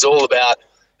 90s was all about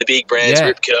the big brands,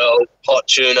 Rip Curl, Hot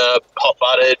Tuna, Hot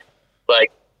Buttered,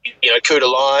 like,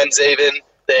 Cuda Lines even.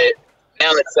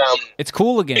 Now it's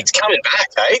cool again. It's coming back,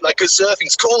 hey? Like, because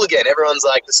surfing's cool again. Everyone's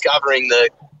like discovering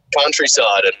the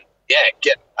countryside, and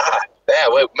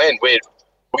we're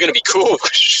going to be cool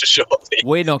shortly.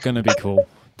 We're not going to be cool.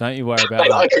 Don't you worry about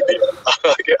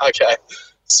that. Okay,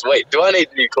 sweet. Do I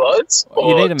need new clothes?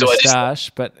 You need a moustache,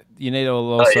 but you need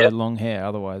also long hair.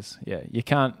 Otherwise, you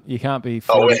can't be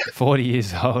 40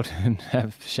 years old and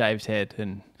have shaved head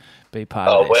and be part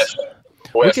of this.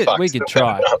 We could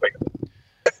try.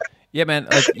 Yeah, man.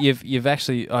 Like you've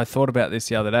actually. I thought about this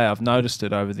the other day. I've noticed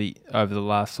it over the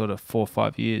last sort of 4 or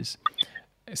 5 years,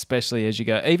 especially as you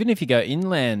go. Even if you go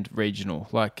inland regional,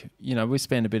 like we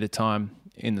spend a bit of time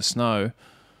in the snow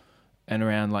and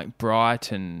around like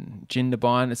Bright and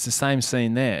Jindabyne. It's the same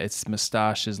scene there. It's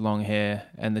moustaches, long hair,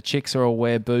 and the chicks are all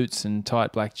wear boots and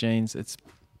tight black jeans. It's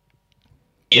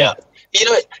You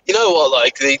know what?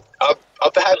 Like I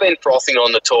have been frothing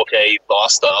on the Torquay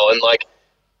lifestyle, and like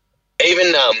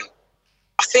even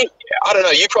I think, I don't know,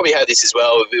 you probably had this as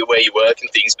well where you work and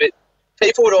things, but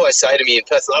people would always say to me in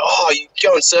Perth, like, oh, you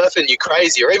going surfing, you're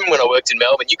crazy. Or even when I worked in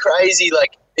Melbourne, you're crazy.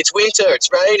 Like, it's winter, it's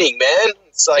raining, man.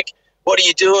 It's like, what are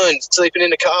you doing? Sleeping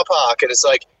in a car park? And it's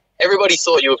like, everybody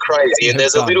thought you were crazy. And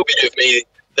there's a little bit of me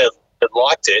that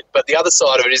liked it. But the other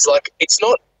side of it is like, it's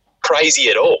not crazy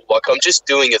at all. Like, I'm just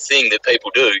doing a thing that people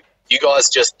do. You guys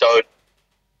just don't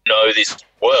know this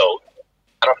world.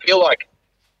 And I feel like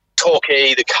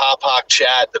Torquay, the car park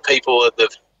chat, the people at the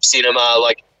cinema,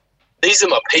 like, these are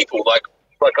my people. Like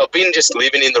I've been just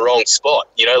living in the wrong spot.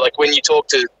 Like when you talk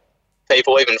to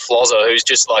people, even Flozzer, who's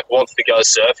just like wants to go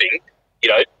surfing,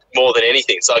 more than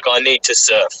anything, it's like, I need to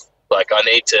surf. Like, I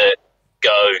need to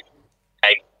go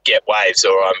and get waves,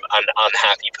 or I'm an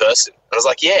unhappy person. And I was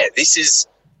like, yeah, this is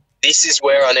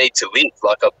where I need to live.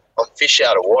 Like, I'm fish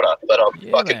out of water, but I'm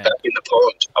fucking back in the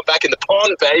pond. I'm back in the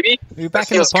pond, baby. You're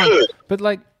back in the pond. Good. But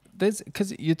like,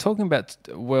 because you're talking about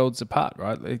worlds apart,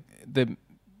 right? Like the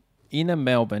inner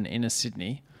Melbourne, inner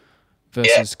Sydney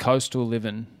versus coastal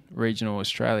living, regional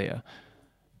Australia.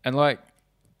 And like,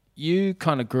 you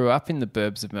kind of grew up in the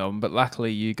burbs of Melbourne, but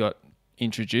luckily you got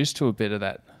introduced to a bit of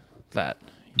that.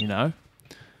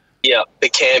 Yeah, the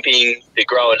camping, the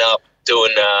growing up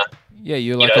doing. Yeah,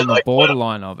 you're like know, on the like,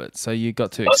 borderline of it, so you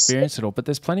got to Us- experience it all. But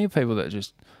there's plenty of people that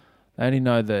just they only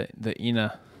know the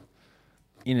inner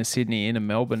Sydney, inner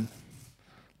Melbourne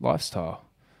lifestyle.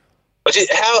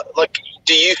 How, like,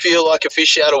 do you feel like a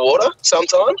fish out of water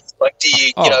sometimes? Like, do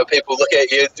you, Oh. you know, people look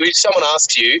at you, if someone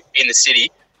asks you in the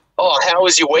city, oh, how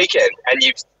was your weekend? And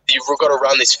you've got to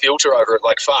run this filter over it,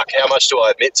 like, fuck, how much do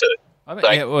I admit to? I mean,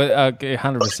 Like- yeah, well,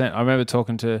 100%. I remember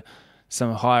talking to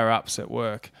some higher ups at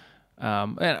work,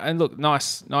 and look,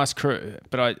 nice crew.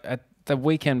 But at the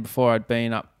weekend before, I'd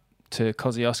been up to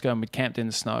Kosciuszko and we'd camped in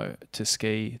the snow to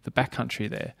ski the backcountry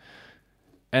there.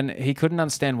 And he couldn't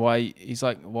understand why. He's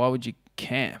like, why would you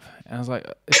camp? And I was like,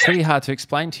 it's pretty hard to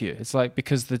explain to you. It's like,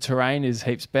 because the terrain is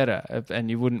heaps better and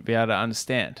you wouldn't be able to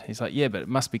understand. He's like, yeah, but it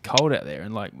must be cold out there.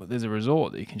 And like, there's a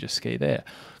resort that you can just ski there.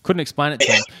 Couldn't explain it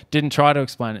to him. Didn't try to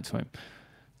explain it to him.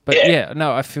 But yeah,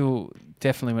 no, I feel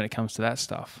definitely when it comes to that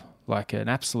stuff, like an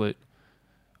absolute,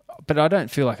 but I don't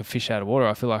feel like a fish out of water.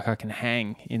 I feel like I can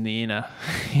hang in the inner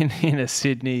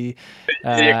Sydney.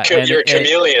 You're a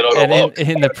chameleon on a log.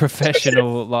 In the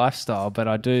professional lifestyle, but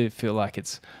I do feel like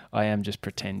I am just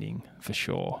pretending for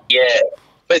sure. Yeah,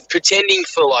 but pretending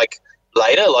for, like,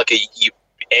 later, like you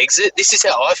exit, this is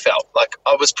how I felt. Like,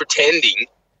 I was pretending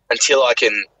until I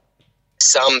can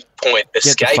some point Get the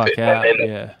escape fuck it out, and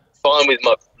yeah. find with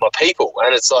my people.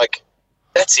 And it's like,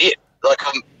 that's it. Like,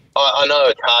 I know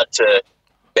it's hard to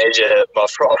measure my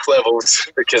froth levels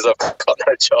because I've got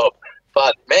no job,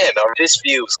 but man, it just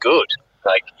feels good.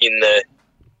 Like, in the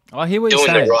I hear what you're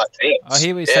doing saying. the right things. I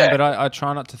hear what you're saying, but I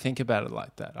try not to think about it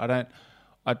like that.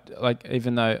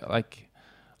 Even though, like,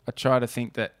 I try to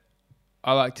think that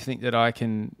I like to think that I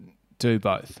can do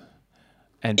both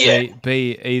and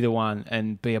be either one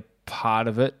and be a part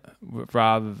of it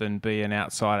rather than be an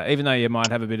outsider. Even though you might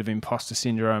have a bit of imposter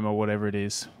syndrome or whatever it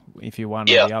is, if you're one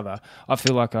or the other, I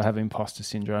feel like I have imposter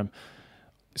syndrome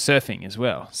surfing as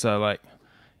well. So, like,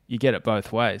 you get it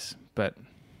both ways, but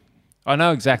I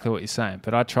know exactly what you're saying,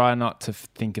 but I try not to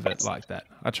think of it like that.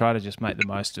 I try to just make the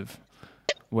most of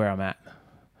where I'm at.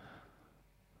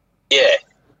 Yeah,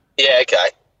 okay.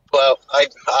 Well, I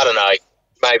don't know.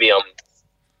 Maybe I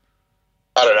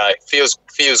don't know. Feels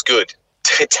good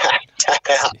to tap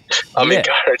out. I'm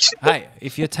encouraged. Hey,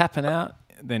 if you're tapping out,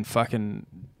 then fucking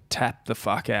tap the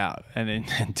fuck out and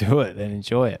do it and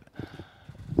enjoy it.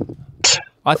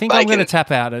 I think I'm going to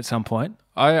tap out at some point.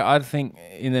 I think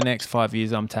in the next 5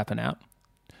 years I'm tapping out.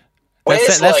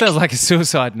 That sounds like a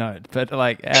suicide note, but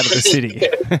like out of the city.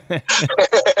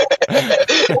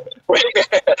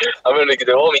 I'm going to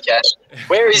do all my cash.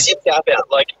 Where is your tap out?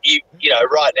 Like, you know,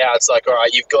 right now it's like, all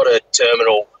right, you've got a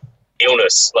terminal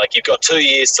illness. Like, you've got 2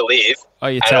 years to live. Oh,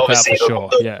 you tap out for sure,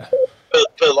 yeah.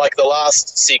 But like the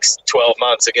last 6-12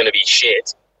 months are going to be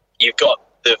shit. You've got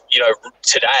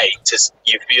today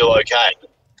you feel okay,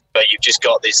 but you've just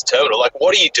got this terminal. Like,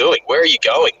 what are you doing? Where are you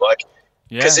going? Like,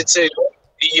 because it's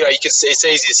it's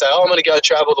easy to say, oh, I'm going to go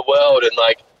travel the world and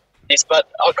like this, but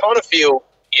I kind of feel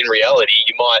in reality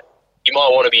you might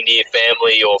want to be near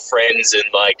family or friends and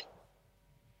like,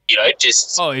 you know,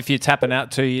 just. Oh, if you're tapping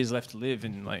out 2 years left to live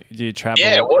and like, do you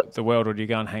travel the world or do you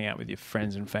go and hang out with your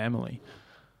friends and family?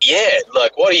 Yeah,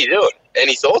 like, what are you doing?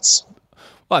 Any thoughts?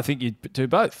 Well, I think you'd do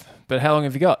both. But how long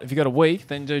have you got? If you've got a week,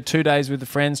 then do 2 days with the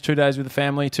friends, 2 days with the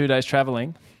family, 2 days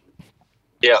travelling.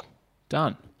 Yeah.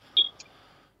 Done.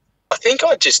 I think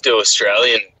I'd just do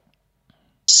Australian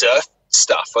surf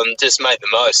stuff and just make the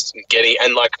most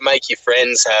and like make your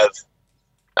friends have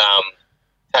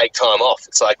take time off.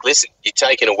 It's like, listen, you're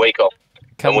taking a week off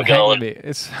and we're going to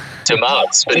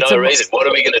Margs for no reason. What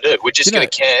are we going to do? We're just going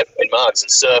to camp in Margs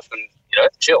and surf and, you know,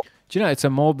 chill. Do you know, it's a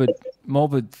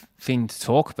morbid thing to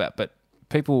talk about, but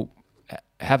people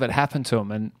have it happen to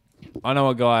them. And I know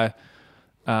a guy,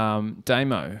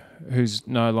 Damo, who's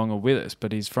no longer with us,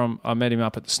 but I met him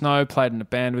up at the Snow, played in a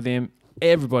band with him.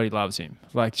 Everybody loves him.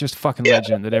 Like, just fucking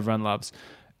legend that everyone loves.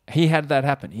 He had that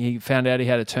happen. He found out he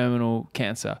had a terminal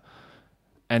cancer.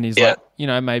 And he's like, you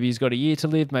know, maybe he's got a year to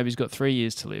live, maybe he's got 3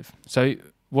 years to live. So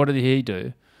what did he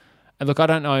do? And look, I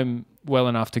don't know him well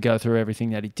enough to go through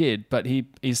everything that he did, but he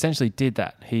essentially did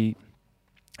that. He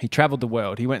travelled the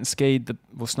world. He went and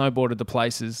snowboarded the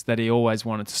places that he always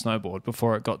wanted to snowboard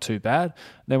before it got too bad.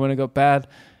 Then when it got bad,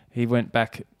 he went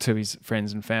back to his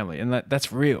friends and family. And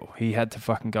that's real. He had to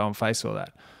fucking go and face all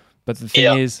that. But the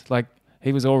thing is, like,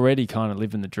 he was already kind of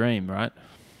living the dream, right?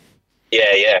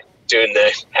 Yeah. Doing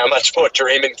how much more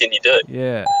dreaming can you do?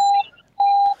 Yeah.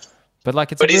 But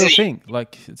like, it's a real thing.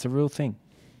 Like, it's a real thing.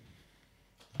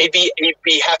 He'd be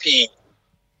happy.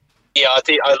 Yeah, I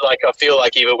feel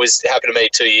like if it happened to me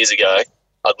 2 years ago,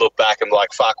 I'd look back and be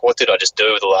like, fuck, what did I just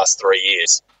do the last 3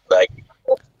 years? like,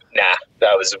 nah,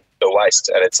 that was a waste.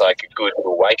 And it's like a good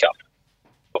little wake up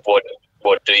of what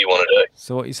do you want to do?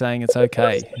 So what you're saying, it's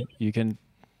okay. You can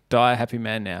die a happy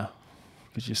man now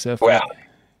because you're surfing. Wow.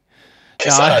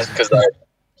 Because I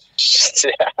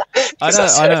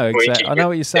know exactly. I know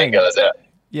what you're saying. Goes out.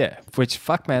 Yeah, which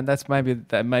fuck man,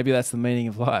 maybe that's the meaning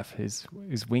of life is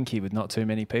winky with not too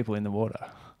many people in the water.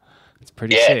 It's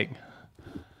pretty sick.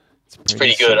 It's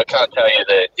pretty good. I can't tell you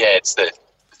that. Yeah, it's the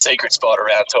secret spot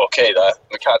around Torquay though.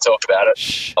 We can't talk about it.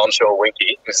 Shh. Onshore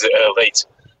winky is elite.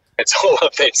 It's all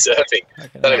I've been surfing.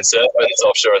 Don't even surf when it's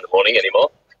offshore in the morning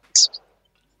anymore.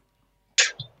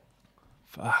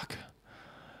 Fuck.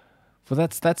 Well,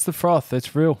 that's the froth.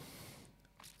 It's real.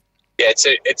 Yeah,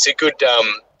 it's a good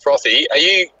frothy. Are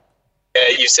you?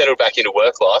 You've settled back into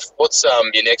work life. What's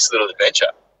your next little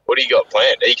adventure? What do you got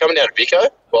planned? Are you coming down to Vico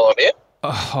while I'm here?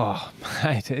 Oh,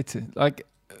 mate, it's like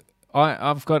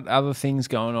I've got other things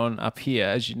going on up here,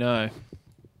 as you know.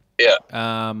 Yeah.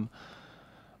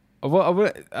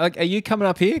 Like, are you coming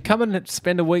up here? Come and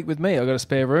spend a week with me. I've got a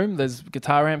spare room. There's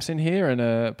guitar amps in here and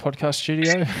a podcast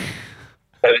studio.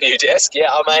 A new desk? Yeah,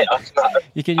 mate.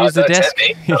 You can use the desk.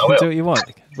 You can will. do what you want.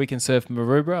 We can surf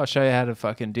Maroubra. I'll show you how to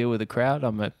fucking deal with the crowd.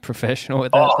 I'm a professional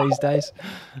at that these days.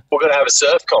 We're going to have a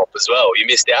surf comp as well. You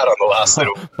missed out on the last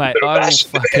little mate, little I will bash.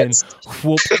 fucking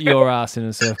whoop your ass in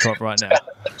a surf comp right now.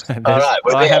 All right,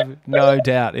 I have no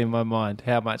doubt in my mind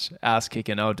how much ass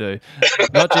kicking I'll do.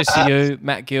 Not just you,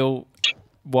 Matt Gill,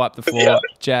 wipe the floor. Yeah.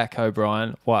 Jack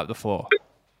O'Brien, wipe the floor.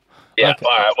 Yeah, Okay.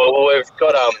 all right. Well, we've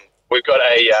got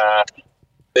a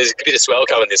there's a bit of swell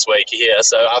coming this week here,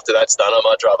 so after that's done, I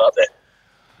might drive up there.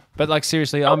 But like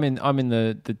seriously, I'm in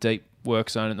the deep work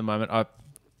zone at the moment.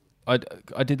 I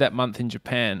did that month in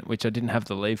Japan, which I didn't have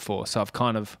the leave for, so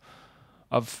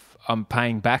I'm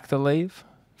paying back the leave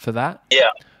for that.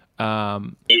 Yeah.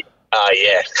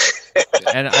 Yeah.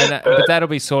 But that'll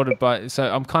be sorted by.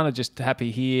 So I'm kind of just happy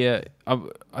here.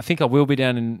 I think I will be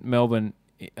down in Melbourne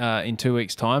in 2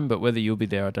 weeks' time, but whether you'll be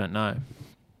there, I don't know.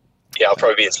 Yeah, I'll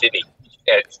probably be in Sydney.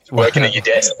 Yeah, working at your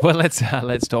desk. Well, let's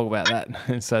talk about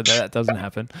that. So that doesn't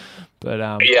happen.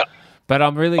 But Yeah. But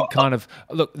I'm really kind of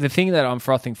look. The thing that I'm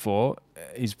frothing for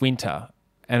is winter,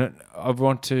 and I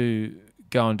want to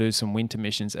go and do some winter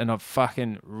missions, and I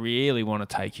fucking really want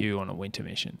to take you on a winter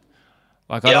mission.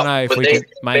 Like I don't know if we can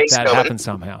make that happen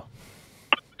somehow.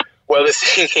 Well, the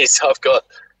thing is, I've got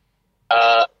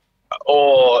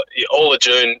all of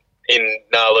June in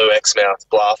Nalu, Exmouth,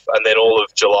 Bluff, and then all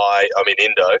of July I'm in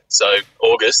Indo. So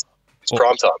August is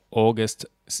prime time. August,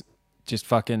 just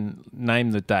fucking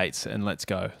name the dates and let's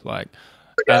go. Like,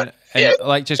 Okay. and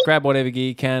like just grab whatever gear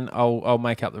you can. I'll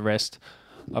make up the rest.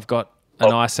 I've got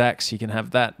an ice axe. You can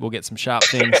have that. We'll get some sharp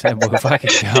things and we'll fucking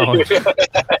go.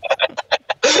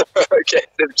 Okay,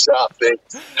 some sharp things.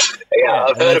 Yeah,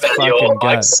 I've heard about your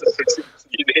bikes.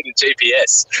 You need a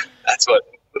GPS. That's what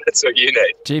you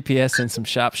need. GPS and some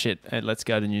sharp shit. And let's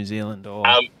go to New Zealand or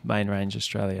Main Range,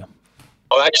 Australia.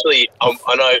 I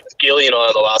know Gilly and I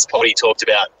on the last potty talked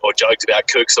about or joked about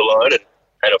Kooks alone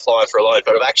and applying for a loan,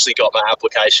 but I've actually got my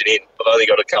application in. I've only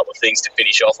got a couple of things to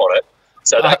finish off on it.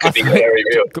 So that could be very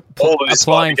real. All of this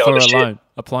applying for a shit. loan.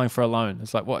 Applying for a loan.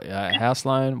 It's like what? A house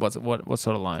loan? What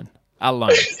sort of loan? A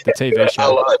loan. The TV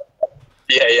show. A loan.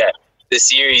 Yeah. The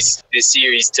series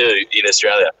 2 in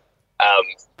Australia.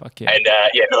 Fuck yeah. And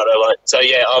not a loan. So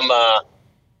yeah,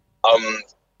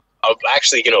 I'm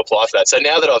actually going to apply for that. So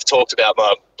now that I've talked about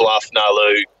my Bluff,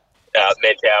 Nalu,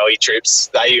 Mentawai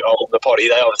trips, they on the potty,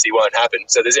 they obviously won't happen.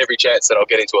 So there's every chance that I'll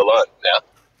get into a loan now.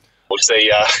 We'll see.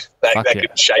 That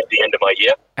could shape the end of my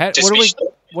year.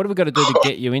 What have we got to do to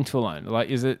get you into a loan? Like,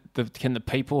 is it can the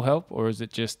people help, or is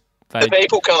it just the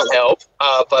people can't help?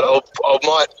 But I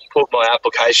might put my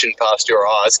application past your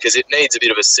eyes because it needs a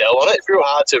bit of a sell on it. It's real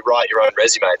hard to write your own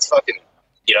resume. It's fucking,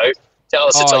 tell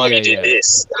us the time you did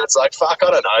this. And it's like, fuck,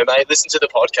 I don't know, mate. Listen to the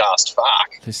podcast.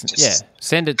 Fuck.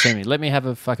 Send it to me. Let me have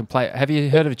a fucking play. Have you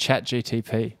heard of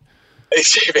ChatGTP?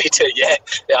 GPT, yeah,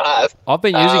 I have. I've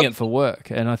been using it for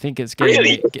work, and I think it's getting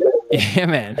Really? Yeah,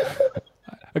 man.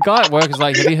 A guy at work is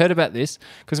like, have you heard about this?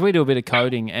 Because we do a bit of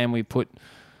coding and we put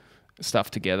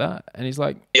stuff together, and he's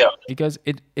like, he goes,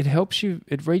 it helps you,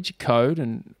 it reads your code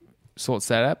and sorts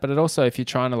that out, but it also, if you're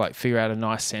trying to like figure out a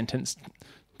nice sentence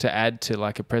to add to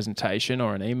like a presentation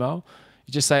or an email,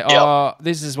 you just say,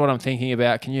 this is what I'm thinking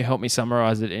about. Can you help me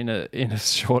summarize it in a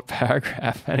short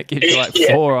paragraph? And it gives you like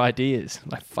 4 ideas. I'm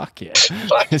like, fuck yeah.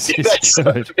 This is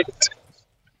good.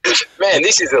 Man,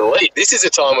 this is elite. This is a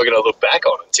time we're going to look back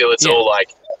on until it's all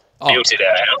like built in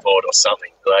our board or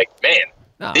something. Like,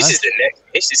 man, this is the next.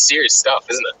 This is serious stuff,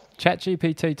 isn't it?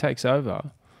 ChatGPT takes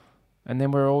over, and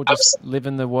then we're all just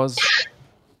living the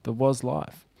The Was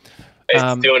Life.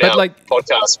 It's doing but our like,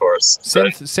 podcast for us. So,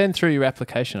 Send through your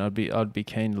application. I'd be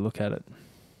keen to look at it.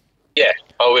 yeah,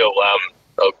 I will.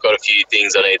 I've got a few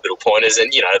things I need, little pointers,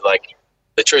 and like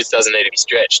the truth doesn't need to be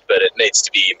stretched, but it needs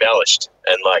to be embellished,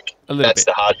 and like A little that's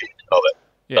bit. the hard bit of it.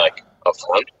 Yeah. Like I've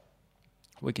found.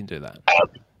 We can do that.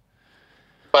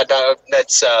 But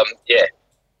that's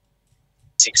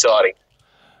it's exciting.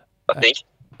 I think.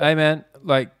 Hey man,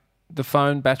 like the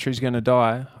phone battery's going to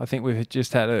die. I think we've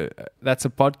just had that's a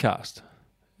podcast.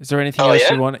 Is there anything else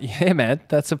yeah? you want? Yeah, man,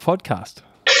 that's a podcast.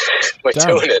 We're Done.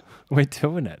 doing it. We're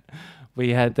doing it.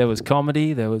 There was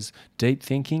comedy, there was deep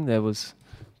thinking, there was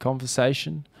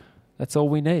conversation. That's all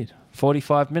we need.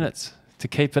 45 minutes to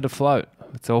keep it afloat.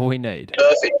 That's all we need.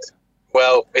 Perfect.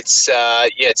 Well, it's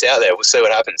it's out there. We'll see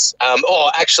what happens.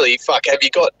 Actually, have you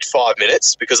got 5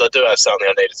 minutes? Because I do have something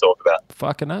I need to talk about.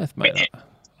 Fucking oath, mate.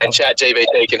 And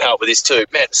ChatGPT can help with this too.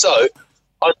 Man, so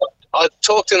I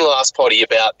talked in the last potty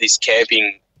about this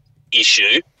camping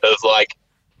issue of like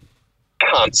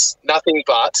cunts, nothing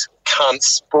but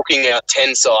cunts booking out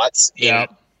 10 sites in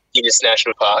this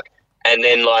national park and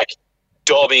then like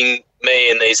dobbing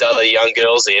me and these other young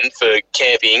girls in for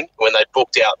camping when they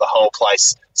booked out the whole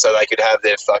place so they could have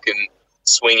their fucking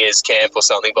swingers camp or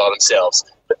something by themselves.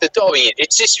 But the dobbing,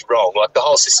 it's just wrong. Like the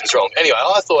whole system's wrong. Anyway,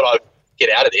 I thought I'd get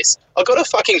out of this. I got a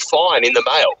fucking fine in the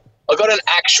mail. I got an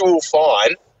actual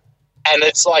fine, and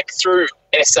it's like through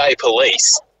SA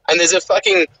Police, and there's a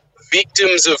fucking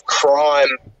victims of crime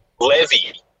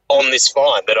levy on this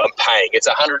fine that I'm paying. It's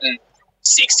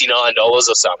 $169 or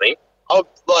something.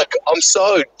 I'm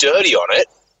so dirty on it,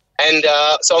 and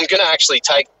so I'm gonna actually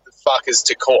take the fuckers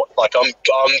to court. Like we're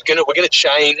gonna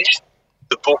change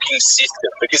the booking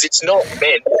system because it's not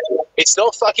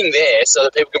fucking there so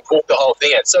that people can book the whole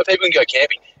thing out, so people can go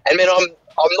camping. And man, I'm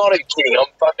not even kidding.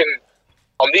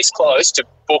 I'm this close to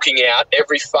booking out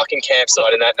every fucking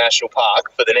campsite in that national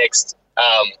park for the next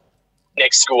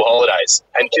school holidays,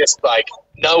 and just like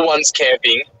no one's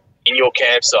camping in your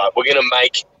campsite. We're gonna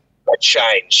make a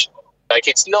change. Like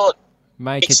it's not.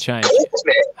 Make a change. Cooked,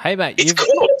 man. Hey mate,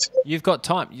 you've got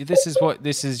time.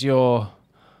 This is your.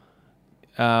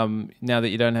 Now that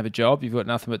you don't have a job, you've got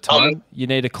nothing but time. You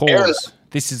need a cause.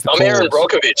 This is the cause. I'm Aaron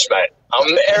Brockovich, mate.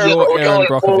 You're Aaron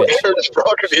Brockovich. Aaron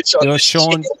Brockovich on You're this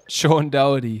shit. Sean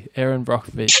Doherty, Aaron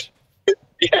Brockovich.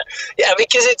 Yeah,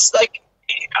 because it's like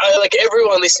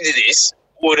everyone listening to this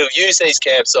would have used these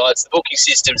campsites. The booking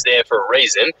system's there for a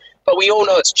reason, but we all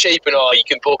know it's cheap and you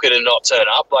can book it and not turn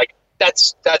up. Like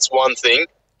that's one thing,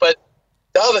 but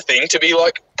the other thing to be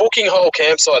like booking whole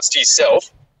campsites to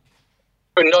yourself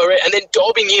for no reason, and then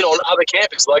dobbing in on other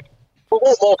campers. Like we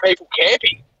want more people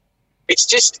camping. It's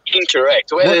just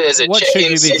incorrect. Whether there's a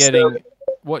check-in system.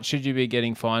 What should you be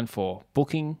getting fined for?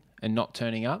 Booking and not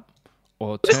turning up,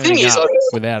 or The thing turning is, up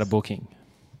without a booking?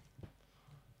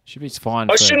 Should be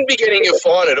fined. I shouldn't be getting a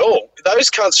fine at all.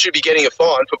 Those cunts should be getting a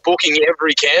fine for booking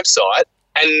every campsite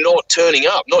and not turning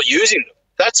up, not using them.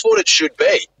 That's what it should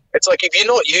be. It's like if you're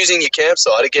not using your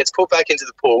campsite, it gets put back into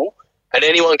the pool and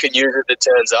anyone can use it that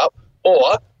turns up,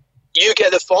 or you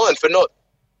get the fine for not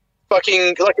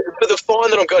fucking, like for the fine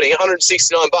that I'm getting,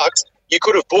 $169, you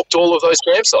could have booked all of those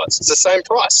campsites. It's the same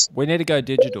price. We need to go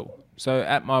digital. So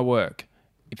at my work,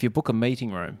 if you book a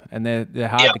meeting room and they're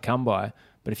hard to come by,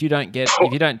 but if you don't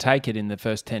take it in the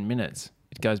first 10 minutes,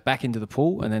 it goes back into the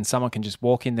pool and then someone can just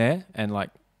walk in there and like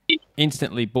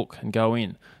instantly book and go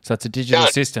in. So it's a digital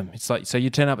system. It's like, so you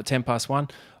turn up at 1:10.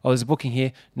 Oh, there's a booking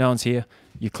here. No one's here.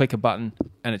 You click a button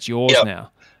and it's yours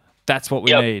now. That's what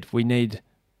we need. We need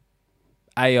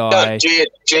AI.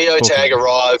 Geotag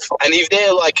arrive. And if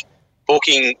they're like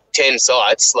booking 10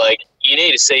 sites, like you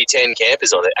need to see 10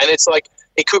 campers on it. And it's like,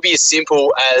 it could be as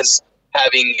simple as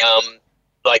having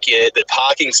the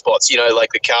parking spots,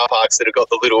 like the car parks that have got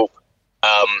the little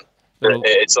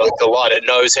it's like the light, it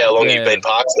knows how long you've been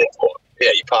parked there for. Yeah,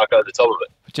 you park over the top of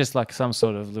it. Just like some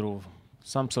sort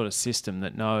of system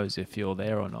that knows if you're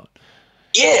there or not.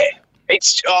 Yeah.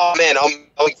 It's, I'm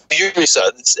furious.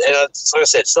 And it's, like I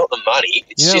said, it's not the money.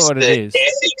 It's just the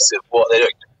ethics of what they're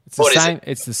doing.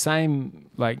 It's the same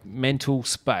like mental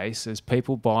space as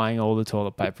people buying all the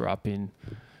toilet paper up in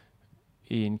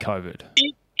COVID.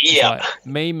 Yeah. Like,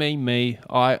 me,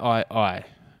 I.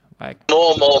 Like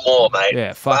more, mate.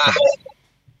 Yeah, fuck them.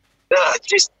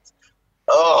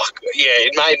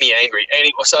 It made me angry.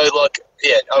 Anyway, so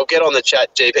I'll get on the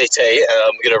Chat GPT and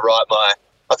I'm going to write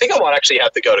I think I might actually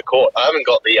have to go to court. I haven't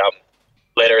got the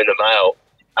letter in the mail.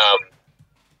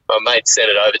 My mate sent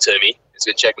it over to me. He's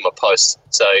been checking my posts.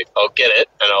 So I'll get it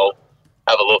and I'll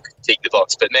have a look, tick the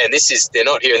box. But man, they're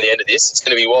not hearing the end of this. It's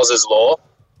going to be Waz's Law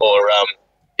or,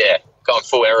 going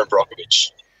full Aaron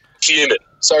Brockovich. human.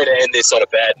 Sorry to end this on a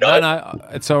bad note. No,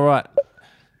 it's all right.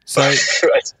 So,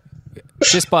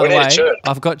 just by We the need a way, churn.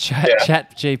 I've got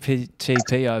Chat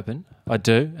GPT open. I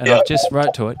do, and Yeah. I've just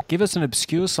wrote to it. Give us an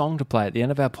obscure song to play at the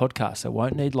end of our podcast that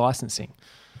won't need licensing.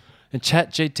 And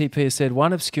Chat GTP has said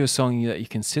one obscure song that you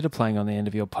consider playing on the end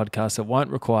of your podcast that won't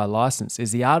require license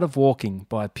is "The Art of Walking"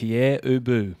 by Pierre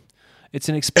Ubu. It's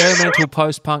an experimental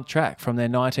post-punk track from their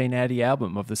 1980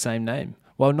 album of the same name.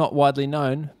 While not widely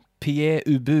known, Pierre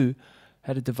Ubu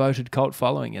had a devoted cult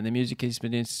following, and the music has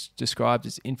been described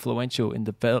as influential in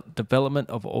the development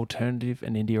of alternative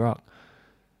and indie rock.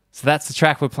 So that's the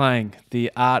track we're playing,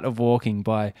 "The Art of Walking"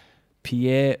 by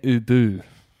Pierre Ubu.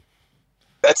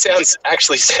 That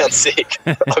actually sounds sick.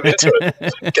 I'm into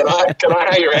it. Can I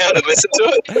hang around and listen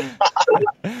to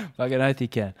it? Fucking oath you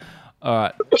can. All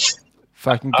right.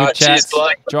 Fucking good Alright, cheers, chat.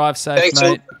 bloke. Drive safe, Thanks,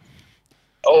 mate.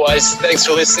 Always, thanks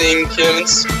for listening,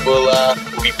 humans. We'll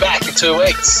be back in 2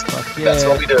 weeks. Fuck yeah. That's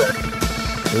what we do.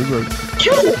 Ubu.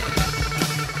 Yo!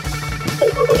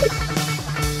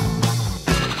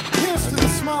 Here's to the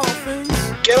small things.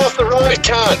 Get off the road,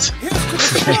 cunt! Here's to the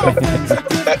small things that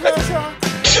give pleasure.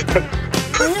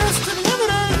 Here's to the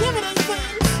everyday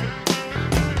things.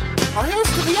 Or here's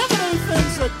to the everyday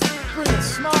things that bring a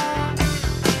smile.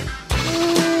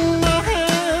 My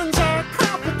hands are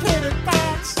complicated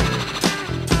thoughts.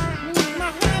 My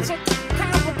hands are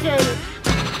complicated.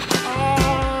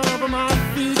 Oh, but my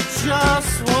feet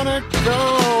just wanna go.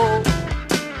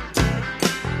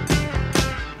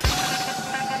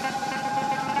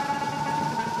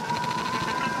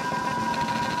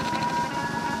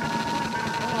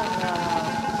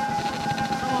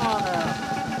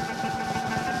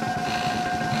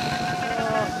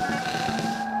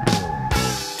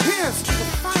 Here's to the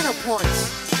finer points.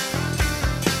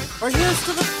 Or here's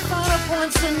to the finer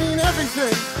points that mean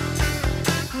everything.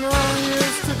 No,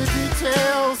 here's to the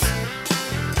details.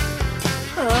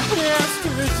 Here's to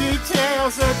the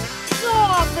details that so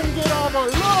often get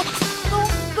overlooked.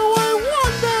 The way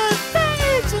one day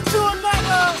fades into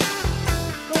another.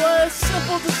 The way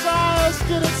simple desires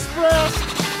get expressed.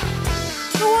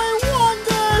 The way one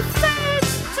day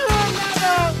fades to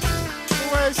another. The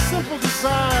way simple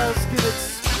desires get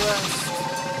expressed.